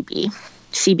with CB.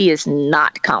 CB is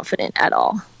not confident at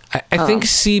all. I think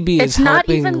CB is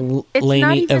helping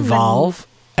Lainey evolve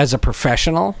as a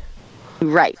professional.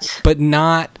 Right. But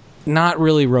not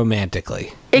really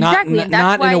romantically. Exactly.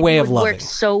 Not in a way of loving. Work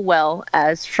so well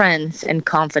as friends and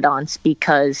confidants,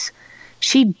 because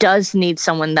she does need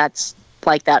someone that's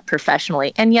like that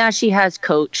professionally. And yeah, she has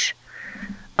coach.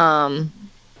 But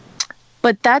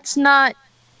that's not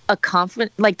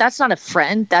that's not a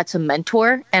friend, that's a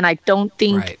mentor. And I don't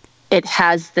think it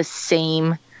has the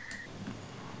same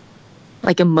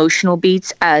like emotional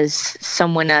beats as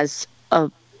someone as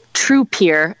a true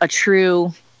peer, a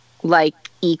true like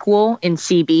equal in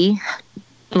CB,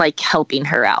 like helping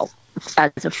her out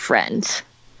as a friend.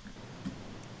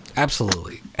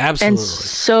 Absolutely. And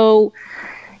so,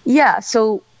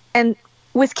 and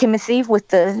with Kimothy, with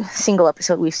the single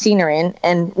episode we've seen her in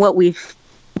and what we've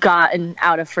gotten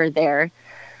out of her there,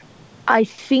 I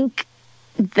think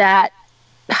that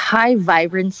high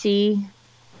vibrancy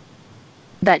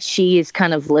that she is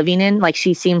kind of living in, like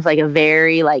she seems like a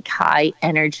very like high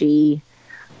energy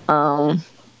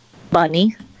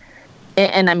bunny.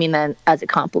 And I mean that as a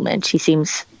compliment. She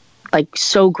seems like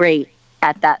so great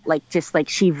at that, like just like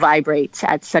she vibrates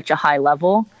at such a high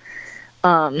level.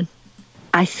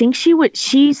 I think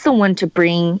she's the one to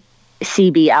bring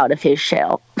CB out of his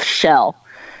shell.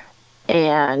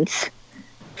 And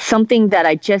something that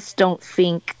I just don't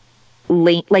think,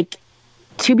 like,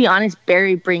 to be honest,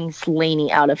 Barry brings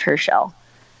Lainey out of her shell.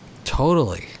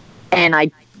 Totally.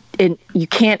 And you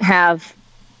can't have,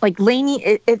 like,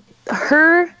 Lainey,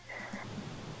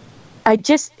 I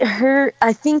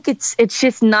think it's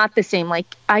just not the same.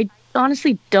 Like, I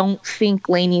honestly don't think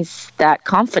Lainey's that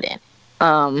confident.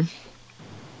 And,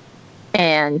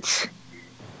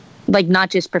 like, not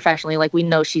just professionally, like, we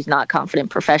know she's not confident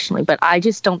professionally, but I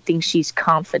just don't think she's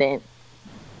confident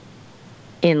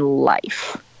in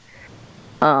life.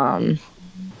 I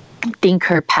think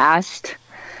her past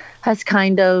has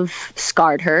kind of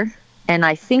scarred her. And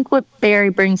I think what Barry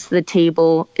brings to the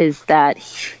table is that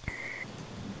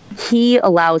he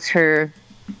allows her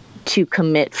to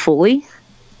commit fully.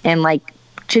 And, like,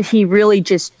 he really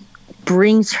just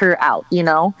brings her out, you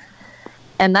know?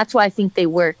 And that's why I think they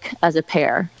work as a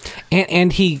pair.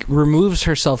 And he removes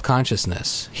her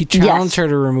self-consciousness. He challenged her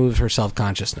to remove her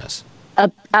self-consciousness.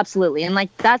 Absolutely. And,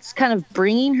 like, that's kind of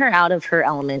bringing her out of her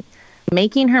element,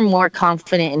 making her more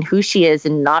confident in who she is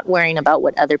and not worrying about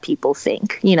what other people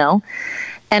think, you know?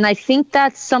 And I think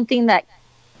that's something that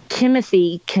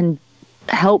Kimothy can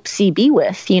help CB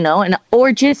with, you know,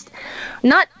 or just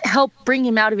not help bring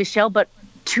him out of his shell, but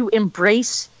to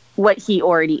embrace what he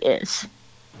already is.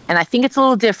 And I think it's a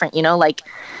little different, you know, like,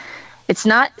 it's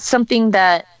not something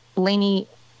that Lainey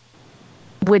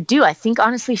would do. I think,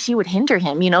 honestly, she would hinder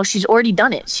him. You know, she's already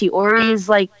done it. She already is,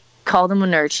 like, called him a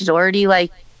nerd. She's already,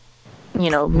 like, you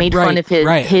know, made fun of his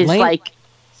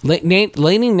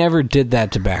Lainey never did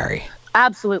that to Barry.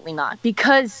 Absolutely not.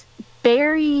 Because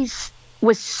Barry's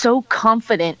was so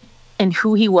confident in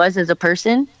who he was as a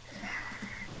person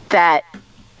that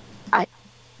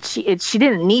she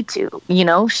didn't need to, you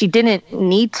know, she didn't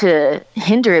need to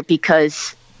hinder it,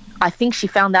 because I think she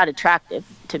found that attractive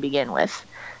to begin with.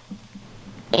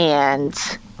 And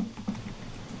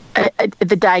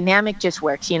the dynamic just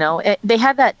works, you know. They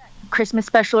had that Christmas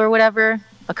special or whatever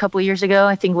a couple of years ago.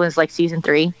 I think it was like season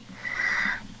 3.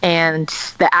 And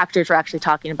the actors were actually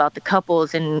talking about the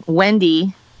couples, and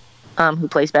Wendy, who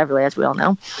plays Beverly, as we all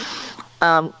know,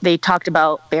 they talked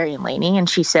about Barry and Lainey, and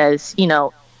she says, you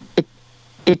know,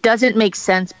 it doesn't make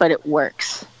sense, but it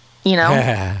works, you know?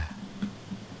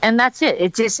 And that's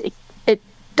it. It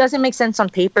doesn't make sense on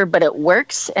paper, but it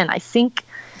works. And I think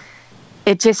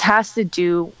it just has to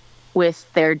do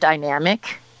with their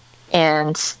dynamic,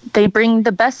 and they bring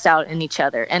the best out in each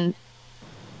other. And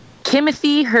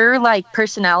Kimothy, her, like,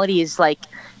 personality is, like,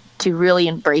 to really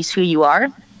embrace who you are.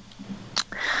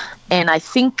 And I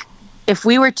think if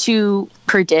we were to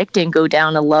predict and go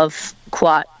down a love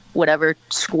quad, whatever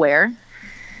square,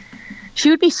 she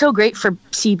would be so great for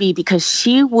CB, because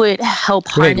she would help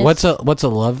harness. Wait, what's a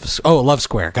love? Oh, a love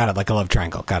square. Got it. Like a love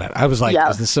triangle. Got it. I was like,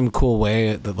 is this some cool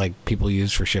way that, like, people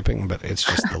use for shipping? But it's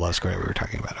just the love square we were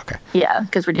talking about. Okay. Yeah,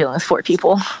 because we're dealing with 4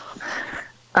 people.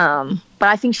 But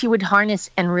I think she would harness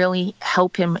and really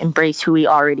help him embrace who he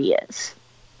already is.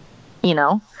 You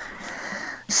know?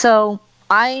 So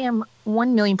I am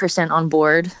 1,000,000% on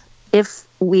board if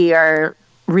we are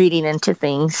reading into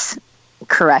things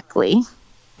correctly.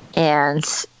 And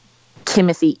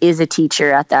Kimothy is a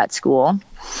teacher at that school,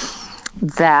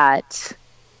 that,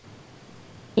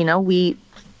 you know, we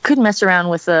could mess around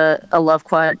with a love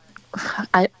quad.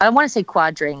 I want to say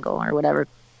quadriangle or whatever,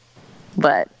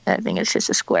 but I think it's just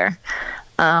a square.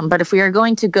 But if we are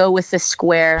going to go with the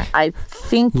square, I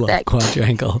think that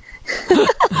quadriangle.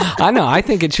 I know. I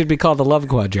think it should be called the love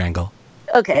quadriangle.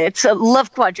 Okay, it's a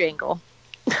love quadriangle.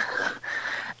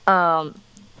 Yeah,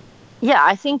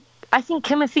 I think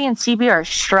Kimothy and CB are a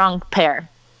strong pair.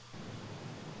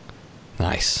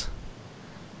 Nice.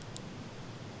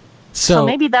 So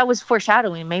maybe that was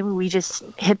foreshadowing. Maybe we just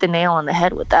hit the nail on the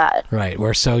head with that. Right.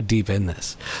 We're so deep in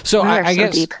this. So I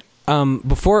guess deep.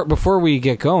 Before we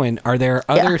get going, are there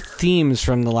other themes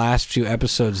from the last few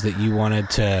episodes that you wanted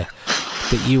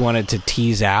to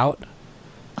tease out?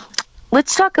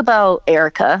 Let's talk about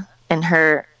Erica and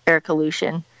her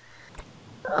Ericalution.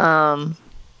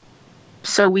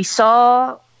 So we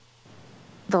saw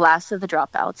the last of the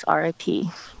dropouts,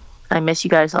 RIP. I miss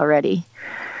you guys already.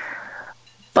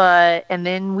 And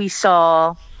then we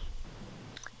saw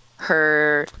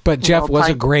her. But Jeff was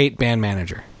a great band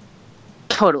manager.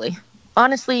 Totally.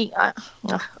 Honestly,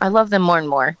 I love them more and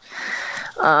more.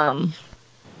 But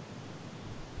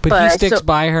he sticks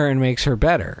by her and makes her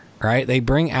better, right? They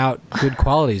bring out good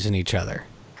qualities in each other.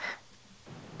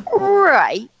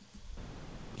 Right.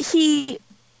 He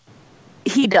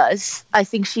does. I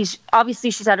think she's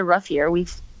had a rough year.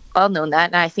 We've all known that.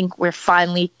 And I think we're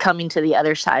finally coming to the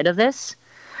other side of this.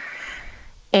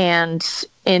 And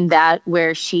in that,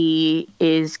 where she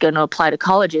is going to apply to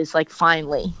colleges, like,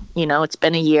 finally, it's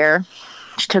been a year.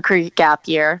 She took her gap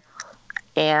year,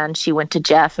 and she went to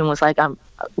Jeff and was like,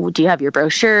 do you have your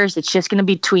brochures? It's just going to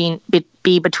be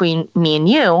between me and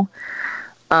you.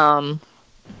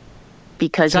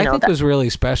 Because, I think that was really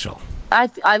special.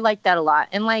 I like that a lot.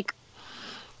 And, like,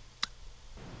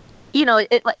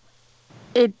 it's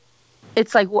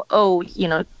like, oh,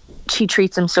 she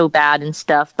treats him so bad and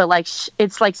stuff. But, like,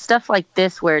 it's like stuff like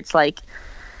this where it's like,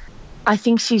 I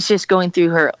think she's just going through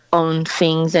her own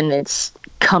things, and it's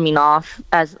coming off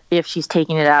as if she's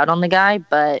taking it out on the guy.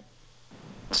 But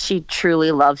she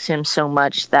truly loves him so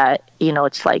much that,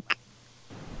 it's like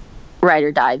ride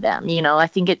or die them. I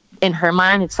think in her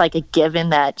mind, it's like a given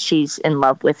that she's in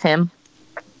love with him,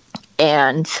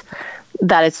 and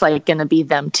that it's like going to be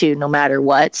them too, no matter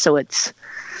what. So it's,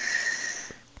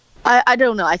 I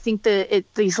don't know. I think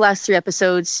these last 3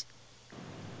 episodes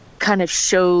kind of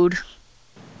showed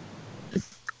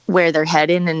where they're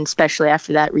heading, and especially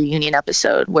after that reunion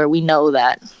episode where we know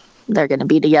that they're going to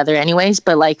be together anyways.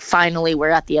 But, like, finally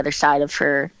we're at the other side of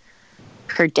her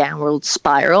downward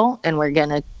spiral, and we're going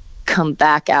to come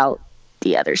back out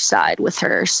the other side with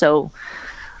her. So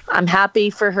I'm happy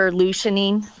for her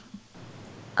loosening.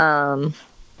 And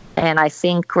I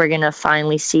think we're going to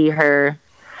finally see her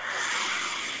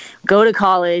go to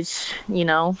college,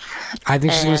 I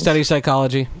think she's going to study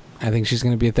psychology. I think she's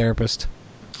going to be a therapist.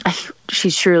 She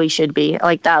surely should be.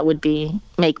 Like, that would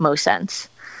make most sense.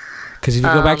 Because if you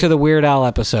go back to the Weird Al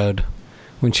episode,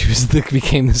 when she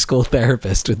became the school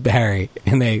therapist with Barry,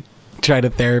 and they tried to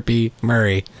therapy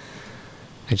Murray,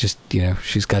 she's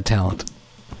got talent.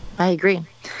 I agree.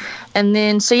 And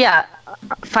then, so yeah,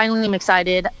 finally I'm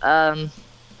excited. Honestly,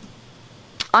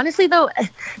 though,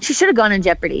 she should have gone on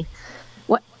Jeopardy.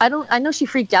 I know she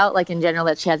freaked out, like, in general,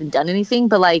 that she hasn't done anything,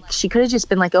 but, like, she could have just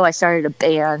been like, oh, I started a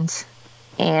band,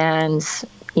 and,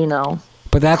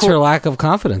 But that's her lack of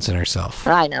confidence in herself.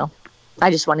 I know.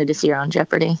 I just wanted to see her on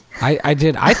Jeopardy. I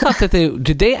did. I thought that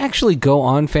did they actually go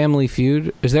on Family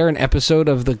Feud? Is there an episode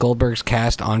of the Goldbergs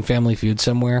cast on Family Feud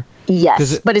somewhere?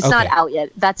 Yes, but it's not out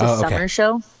yet. That's a summer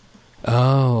show.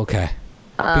 Oh, okay.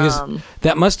 Because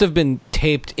that must have been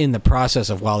taped in the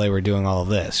process of while they were doing all of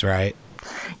this, right?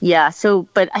 Yeah,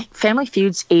 but Family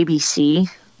Feud's ABC.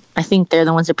 I think they're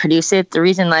the ones that produce it. The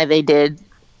reason why they did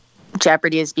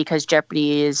Jeopardy is because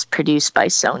Jeopardy is produced by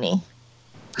Sony,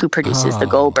 who produces the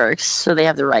Goldbergs, so they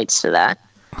have the rights to that.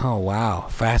 Oh, wow.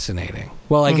 Fascinating.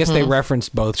 Well, I guess they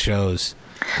referenced both shows.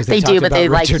 They do, but they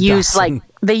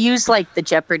use the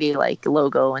Jeopardy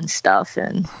logo and stuff,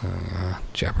 and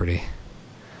Jeopardy.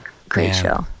 Great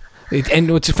show.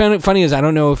 And what's funny is I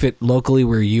don't know if it locally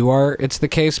where you are it's the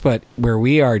case, but where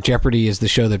we are, Jeopardy is the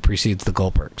show that precedes the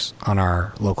Goldbergs on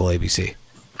our local ABC.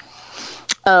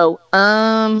 Oh,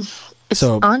 it's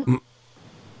on.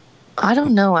 I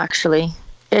don't know, actually.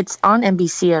 It's on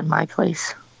NBC at my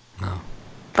place. No,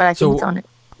 but I think it's on it.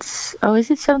 Is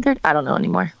it 7:30? I don't know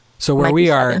anymore. So where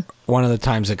we are, one of the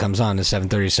times it comes on is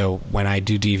 7:30. So when I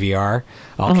do DVR,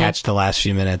 I'll catch the last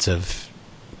few minutes of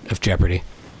Jeopardy.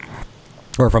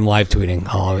 Or if I'm live tweeting,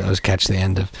 I'll always catch the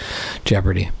end of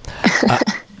Jeopardy.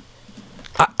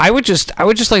 I would just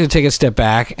like to take a step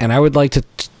back, and I would like to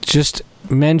just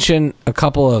mention a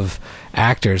couple of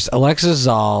actors. Alexis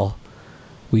Zoll.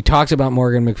 We talked about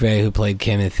Morgan McVeigh, who played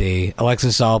Kimothy.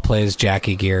 Alexis Zoll plays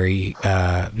Jackie Geary.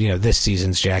 This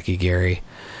season's Jackie Geary,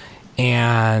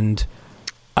 and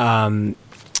I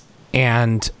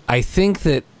think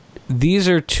that these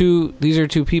are two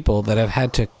people that have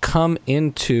had to come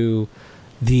into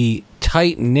the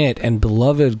tight-knit and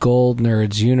beloved Gold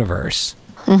Nerds universe.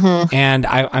 And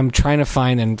I'm trying to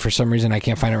find, and for some reason I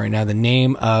can't find it right now, the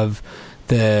name of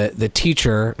the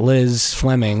teacher, Liz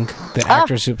Fleming, the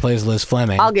actress who plays Liz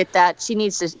Fleming. I'll get that. She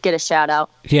needs to get a shout-out.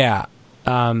 Yeah.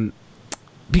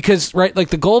 Because, right, like,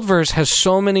 the Goldverse has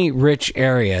so many rich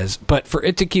areas, but for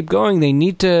it to keep going, they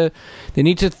need to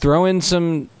throw in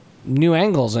some new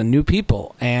angles and new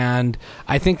people, and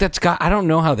I think I don't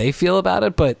know how they feel about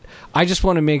it, but I just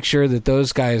want to make sure that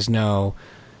those guys know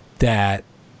that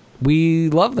we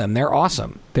love them. They're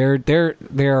awesome. We are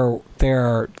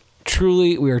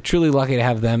truly lucky to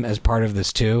have them as part of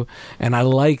this too, and I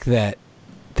like that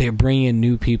they're bringing in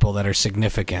new people that are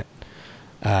significant.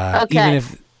 Even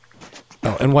if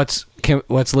and what's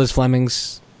Liz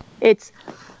Fleming's? It's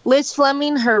Liz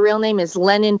Fleming. Her real name is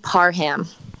Lennon Parham.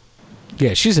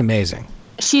 Yeah, she's amazing.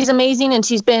 She's amazing, and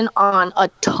she's been on a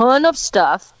ton of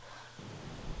stuff.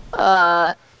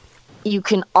 You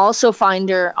can also find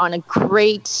her on a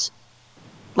great,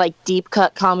 deep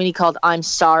cut comedy called I'm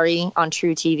Sorry on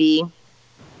True TV.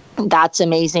 That's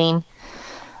amazing.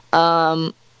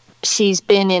 She's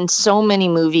been in so many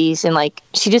movies, and like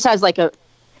she just has like a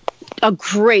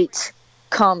great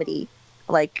comedy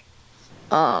like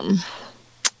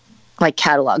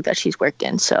catalog that she's worked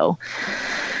in. So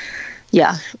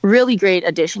yeah, really great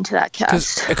addition to that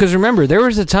cast. Because remember, there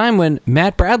was a time when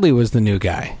Matt Bradley was the new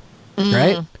guy,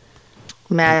 right?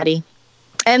 Maddie.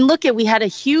 And look, we had a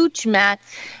huge Matt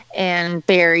and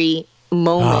Barry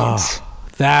moment. Oh,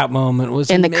 that moment was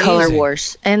in amazing. The Color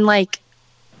Wars. And like,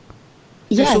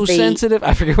 You're so sensitive.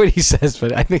 I forget what he says,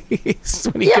 but I think he's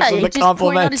when he gives him the just compliments.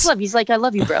 pouring out his love. He's like, I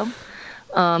love you, bro.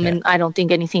 And I don't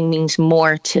think anything means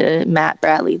more to Matt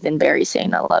Bradley than Barry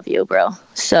saying, I love you, bro.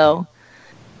 So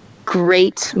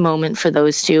great moment for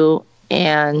those two.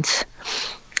 And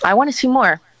I want to see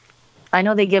more. I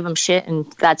know they give him shit, and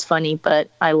that's funny, but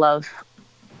I love.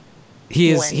 He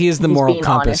is the moral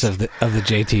compass of the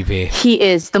JTP. He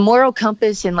is the moral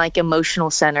compass and like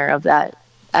emotional center of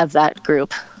that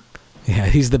group. Yeah,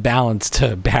 he's the balance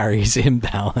to Barry's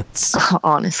imbalance.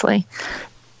 Honestly.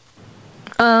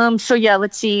 So yeah,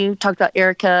 let's see. We talked about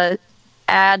Erica,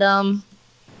 Adam.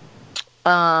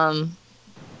 I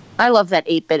love that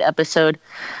 8-bit episode.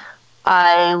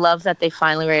 I love that they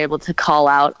finally were able to call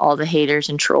out all the haters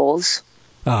and trolls.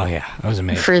 Oh yeah, that was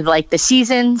amazing. For like the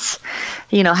seasons,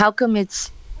 how come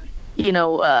it's, you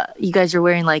guys are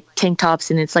wearing like tank tops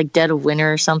and it's like dead of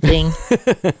winter or something.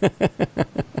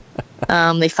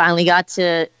 They finally got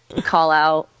to call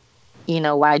out,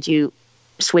 why'd you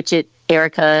switch it,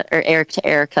 Eric to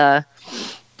Erica,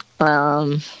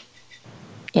 and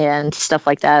stuff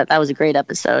like that. That was a great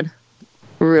episode.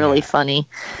 Really funny.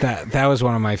 That was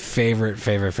one of my favorite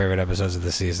episodes of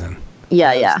the season.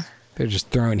 Yeah. They're just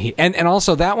throwing heat. And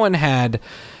also that one had,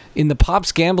 in the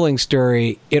Pops gambling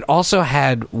story, it also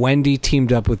had Wendy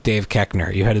teamed up with Dave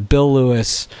Koechner. You had a Bill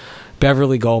Lewis,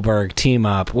 Beverly Goldberg team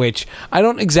up, which I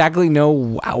don't exactly know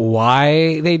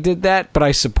why they did that, but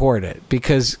I support it.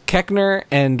 Because Koechner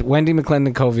and Wendy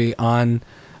McClendon-Covey on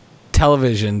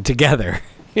television together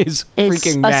is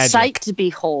freaking magic. It's a sight to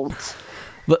behold.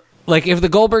 Like, if the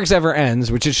Goldbergs ever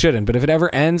ends, which it shouldn't, but if it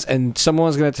ever ends and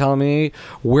someone's going to tell me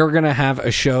we're going to have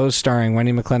a show starring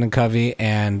Wendy McClendon-Covey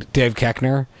and Dave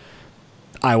Koechner,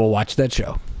 I will watch that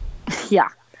show. Yeah.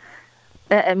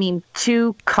 I mean,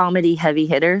 two comedy heavy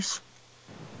hitters.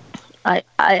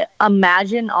 I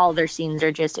imagine all their scenes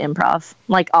are just improv,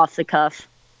 like off the cuff.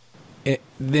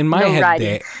 In my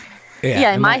head,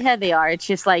 in my head they are. It's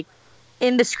just like,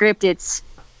 in the script, it's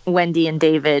Wendy and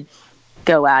David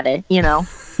go at it,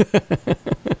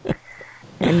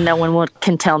 and no one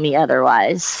can tell me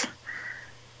otherwise.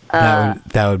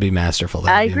 That would be masterful.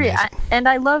 I agree. And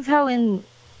I love how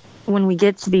when we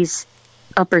get to these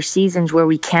upper seasons where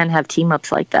we can have team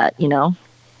ups like that,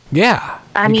 Yeah.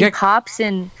 I mean, Pops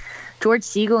and George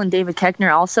Siegel and David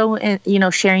Koechner also,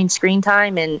 sharing screen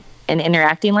time and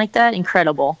interacting like that.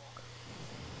 Incredible.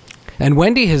 And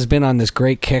Wendy has been on this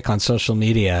great kick on social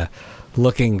media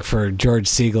looking for George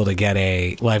Siegel to get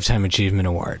a Lifetime Achievement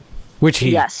Award, which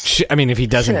he, if he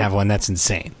doesn't have one, that's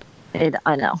insane.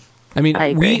 I know. I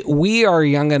mean, we are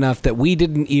young enough that we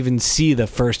didn't even see the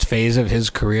first phase of his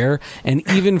career, and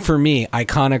even for me,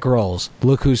 iconic roles.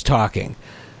 Look Who's Talking,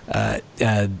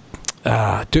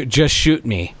 Just Shoot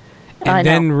Me,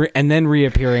 and then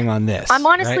reappearing on this. I'm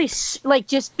honestly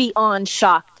just beyond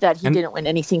shocked that he didn't win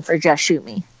anything for Just Shoot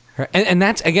Me. And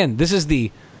that's, again, this is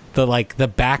the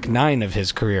back nine of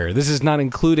his career. This is not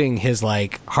including his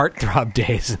heartthrob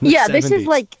days in the 70s.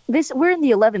 This is we're in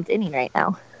the 11th inning right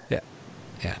now. Yeah.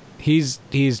 He's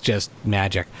just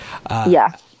magic.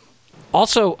 Yeah.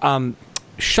 Also,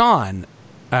 Sean,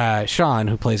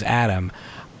 who plays Adam,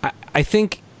 I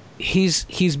think he's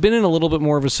been in a little bit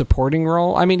more of a supporting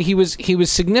role. I mean, he was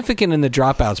significant in the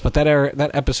Dropouts, but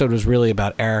that episode was really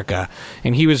about Erica,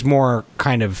 and he was more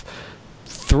kind of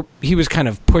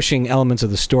pushing elements of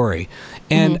the story.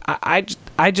 And I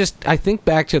think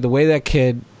back to the way that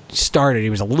kid started. He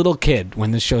was a little kid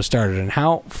when this show started, and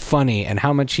how funny and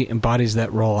how much he embodies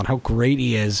that role and how great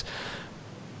he is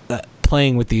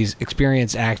playing with these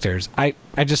experienced actors. I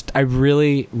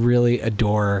really, really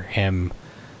adore him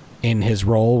in his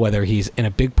role, whether he's in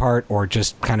a big part or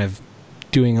just kind of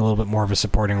doing a little bit more of a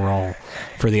supporting role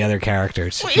for the other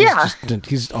characters.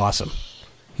 He's awesome.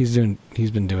 He's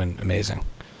been doing amazing.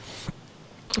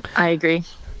 I agree.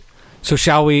 So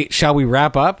shall we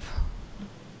wrap up?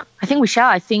 I think we shall.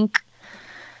 I think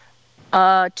 2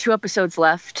 episodes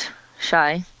left,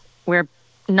 Shy. We're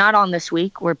not on this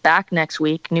week. We're back next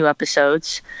week, new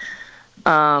episodes.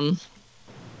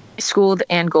 Schooled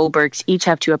and Goldbergs each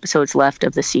have 2 episodes left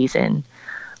of the season.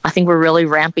 I think we're really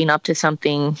ramping up to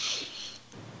something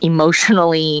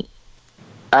emotionally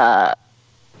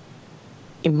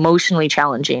emotionally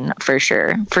challenging for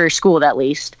sure, for school at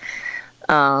least.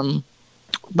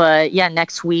 But yeah,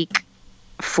 next week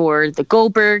for the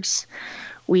Goldbergs,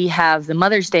 we have the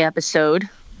Mother's Day episode,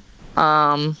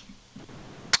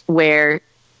 where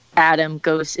Adam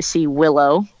goes to see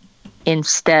Willow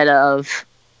instead of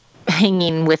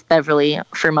hanging with Beverly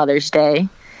for Mother's Day.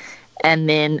 And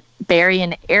then Barry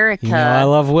and Erica... You know I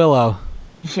love Willow.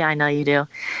 Yeah, I know you do.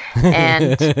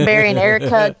 And Barry and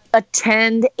Erica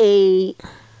attend a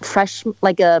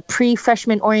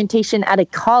pre-freshman orientation at a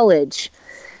college.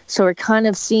 So we're kind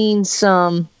of seeing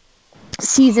some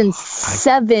season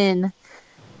 7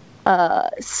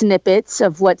 snippets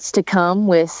of what's to come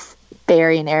with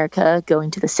Barry and Erica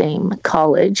going to the same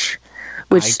college,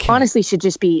 which honestly should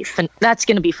just be that's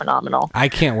going to be phenomenal. I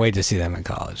can't wait to see them in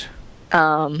college.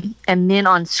 And then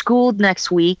on Schooled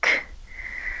next week,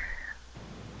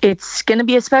 it's going to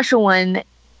be a special one.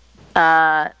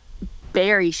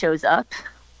 Barry shows up.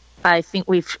 I think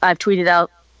I've tweeted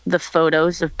out the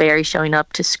photos of Barry showing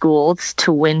up to Schooled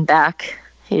to win back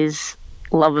his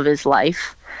love of his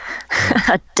life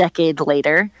a decade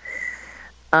later.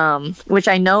 Which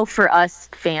I know for us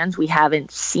fans, we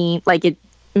haven't seen, like, it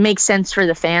makes sense for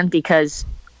the fan because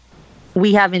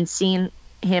we haven't seen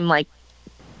him like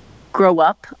grow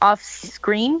up off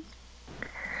screen.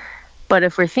 But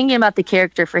if we're thinking about the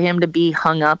character, for him to be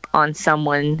hung up on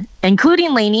someone,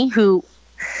 including Lainey, who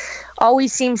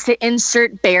always seems to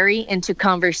insert Barry into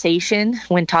conversation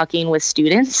when talking with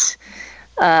students,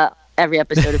 every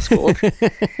episode of School.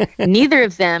 Neither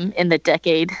of them in the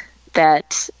decade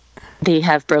that they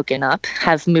have broken up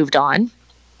have moved on.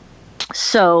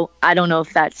 So I don't know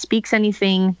if that speaks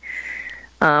anything.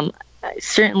 It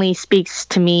certainly speaks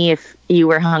to me if you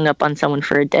were hung up on someone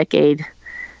for a decade.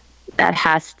 That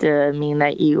has to mean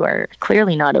that you are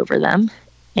clearly not over them.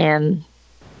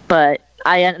 But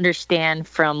I understand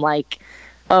from like,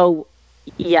 oh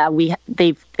yeah,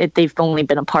 they've only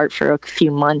been apart for a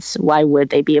few months. Why would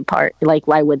they be apart? Like,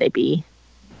 why would they be,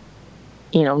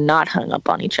 not hung up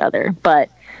on each other? But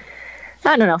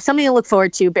I don't know. Something to look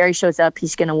forward to. Barry shows up.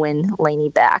 He's going to win Lainey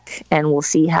back, and we'll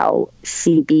see how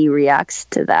CB reacts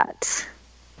to that.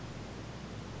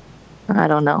 I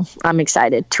don't know. I'm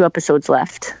excited. 2 episodes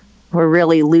left. We're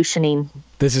really loosening.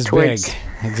 This is big.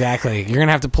 Exactly. You're going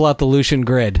to have to pull out the Lucian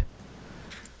grid.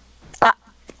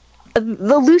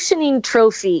 The loosening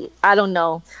trophy, I don't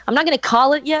know. I'm not going to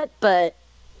call it yet, but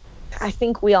I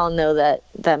think we all know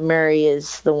that Murray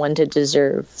is the one to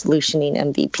deserve loosening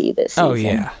MVP this season. Oh,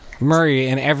 yeah. Murray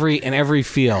in every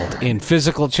field, in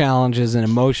physical challenges, in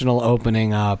emotional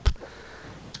opening up,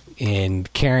 in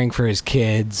caring for his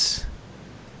kids.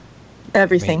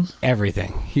 Everything.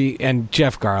 Everything. He and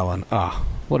Jeff Garlin. Oh,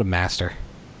 what a master.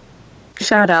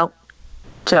 Shout out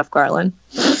Jeff Garlin.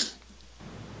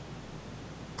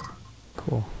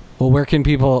 Cool. Well, where can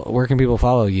people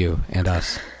follow you and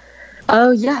us?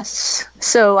 Oh, yes.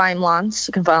 So I'm Lance.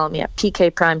 You can follow me at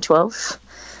PKPrime12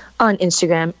 on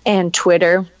Instagram and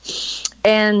Twitter.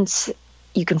 And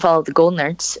you can follow the Gold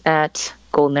Nerds at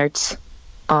Gold Nerds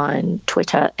on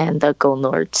Twitter and the Gold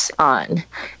Nerds on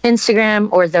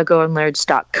Instagram or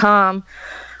thegoldnerds.com.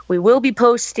 We will be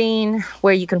posting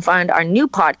where you can find our new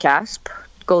podcast,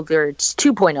 Gold Nerds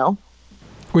 2.0.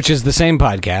 Which is the same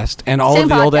podcast, and all of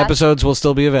the old episodes will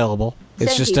still be available.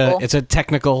 It's just it's a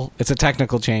technical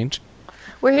change.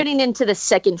 We're heading into the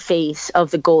second phase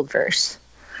of the Goldverse.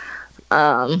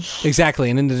 Exactly,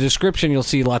 and in the description you'll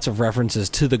see lots of references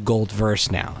to the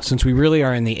Goldverse now, since we really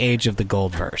are in the age of the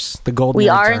Goldverse. The Gold we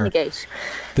Nerds are in the age.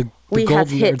 The Gold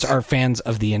Nerds are fans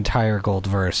of the entire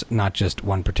Goldverse, not just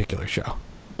one particular show.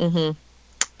 Mm-hmm.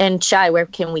 And Shai, where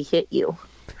can we hit you?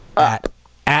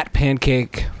 At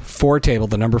Pancake 4 Table,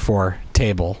 the number 4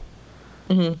 Table,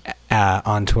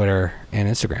 on Twitter and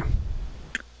Instagram.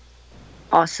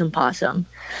 Awesome possum.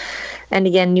 And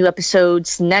again, new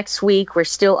episodes next week. We're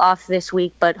still off this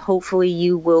week, but hopefully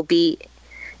you will be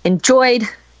enjoyed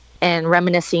and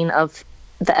reminiscing of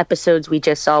the episodes we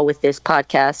just saw with this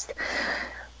podcast.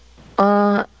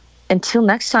 Until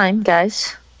next time,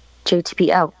 guys, JTP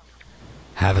out.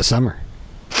 Have a summer.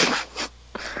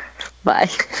 Bye.